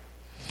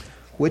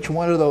 Which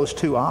one of those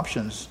two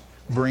options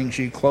brings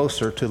you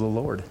closer to the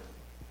Lord?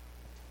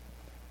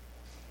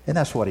 And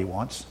that's what He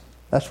wants.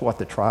 That's what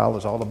the trial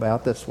is all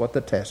about. That's what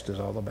the test is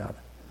all about.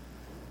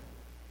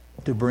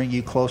 To bring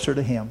you closer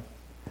to Him.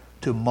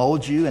 To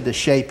mold you and to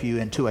shape you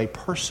into a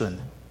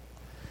person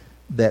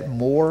that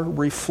more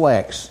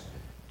reflects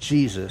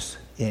Jesus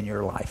in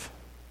your life.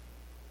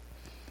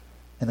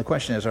 And the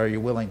question is, are you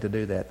willing to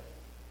do that?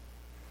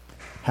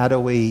 How do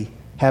we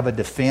have a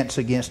defense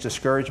against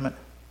discouragement?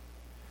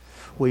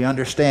 We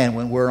understand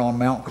when we're on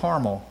Mount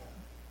Carmel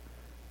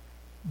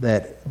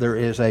that there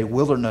is a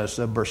wilderness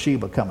of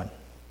Beersheba coming,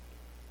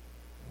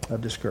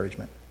 of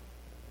discouragement.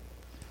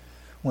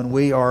 When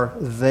we are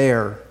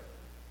there,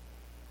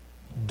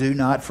 do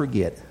not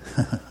forget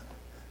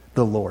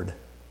the Lord.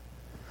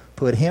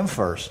 Put Him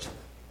first.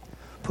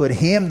 Put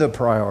Him the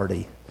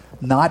priority.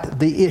 Not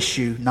the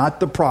issue,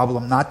 not the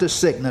problem, not the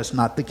sickness,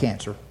 not the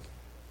cancer.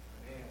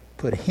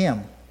 Put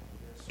Him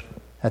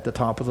at the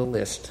top of the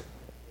list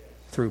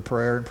through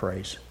prayer and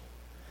praise.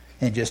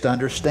 And just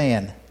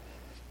understand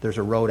there's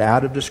a road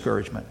out of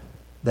discouragement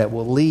that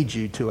will lead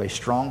you to a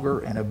stronger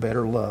and a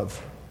better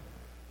love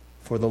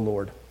for the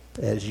Lord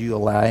as you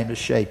allow Him to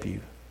shape you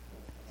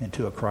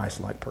into a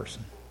Christ-like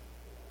person.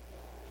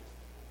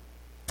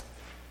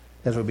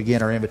 As we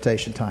begin our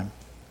invitation time,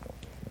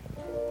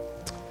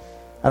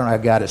 I don't know how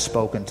God has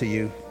spoken to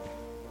you,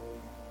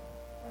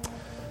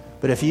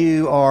 but if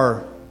you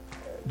are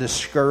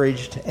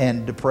discouraged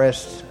and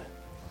depressed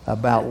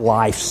about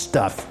life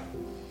stuff,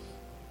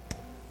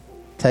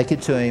 take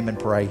it to Him and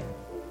pray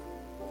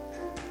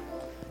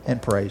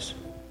and praise.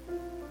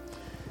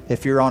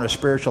 If you're on a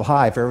spiritual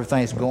high, if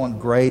everything's going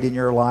great in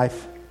your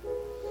life,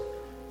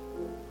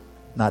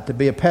 not to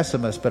be a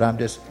pessimist, but I'm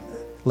just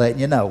letting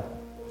you know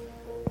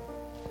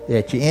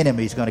that your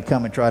enemy's going to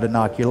come and try to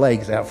knock your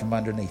legs out from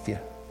underneath you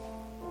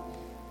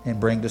and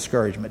bring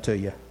discouragement to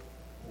you.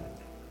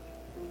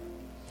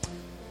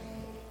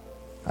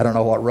 I don't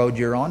know what road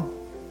you're on,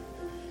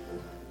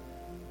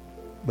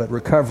 but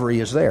recovery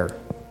is there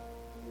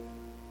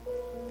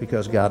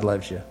because God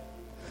loves you.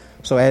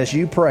 So as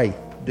you pray,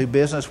 do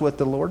business with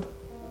the Lord.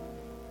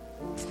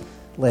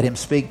 Let Him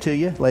speak to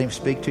you. Let Him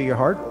speak to your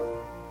heart.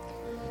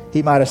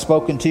 He might have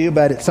spoken to you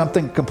about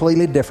something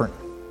completely different.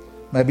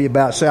 Maybe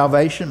about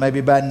salvation, maybe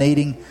about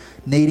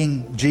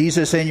needing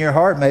Jesus in your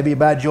heart, maybe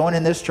about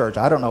joining this church.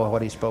 I don't know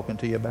what He's spoken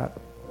to you about.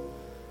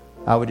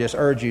 I would just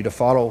urge you to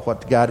follow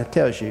what God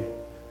tells you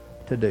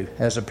to do.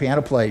 As the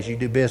piano plays, you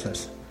do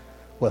business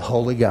with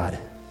Holy God.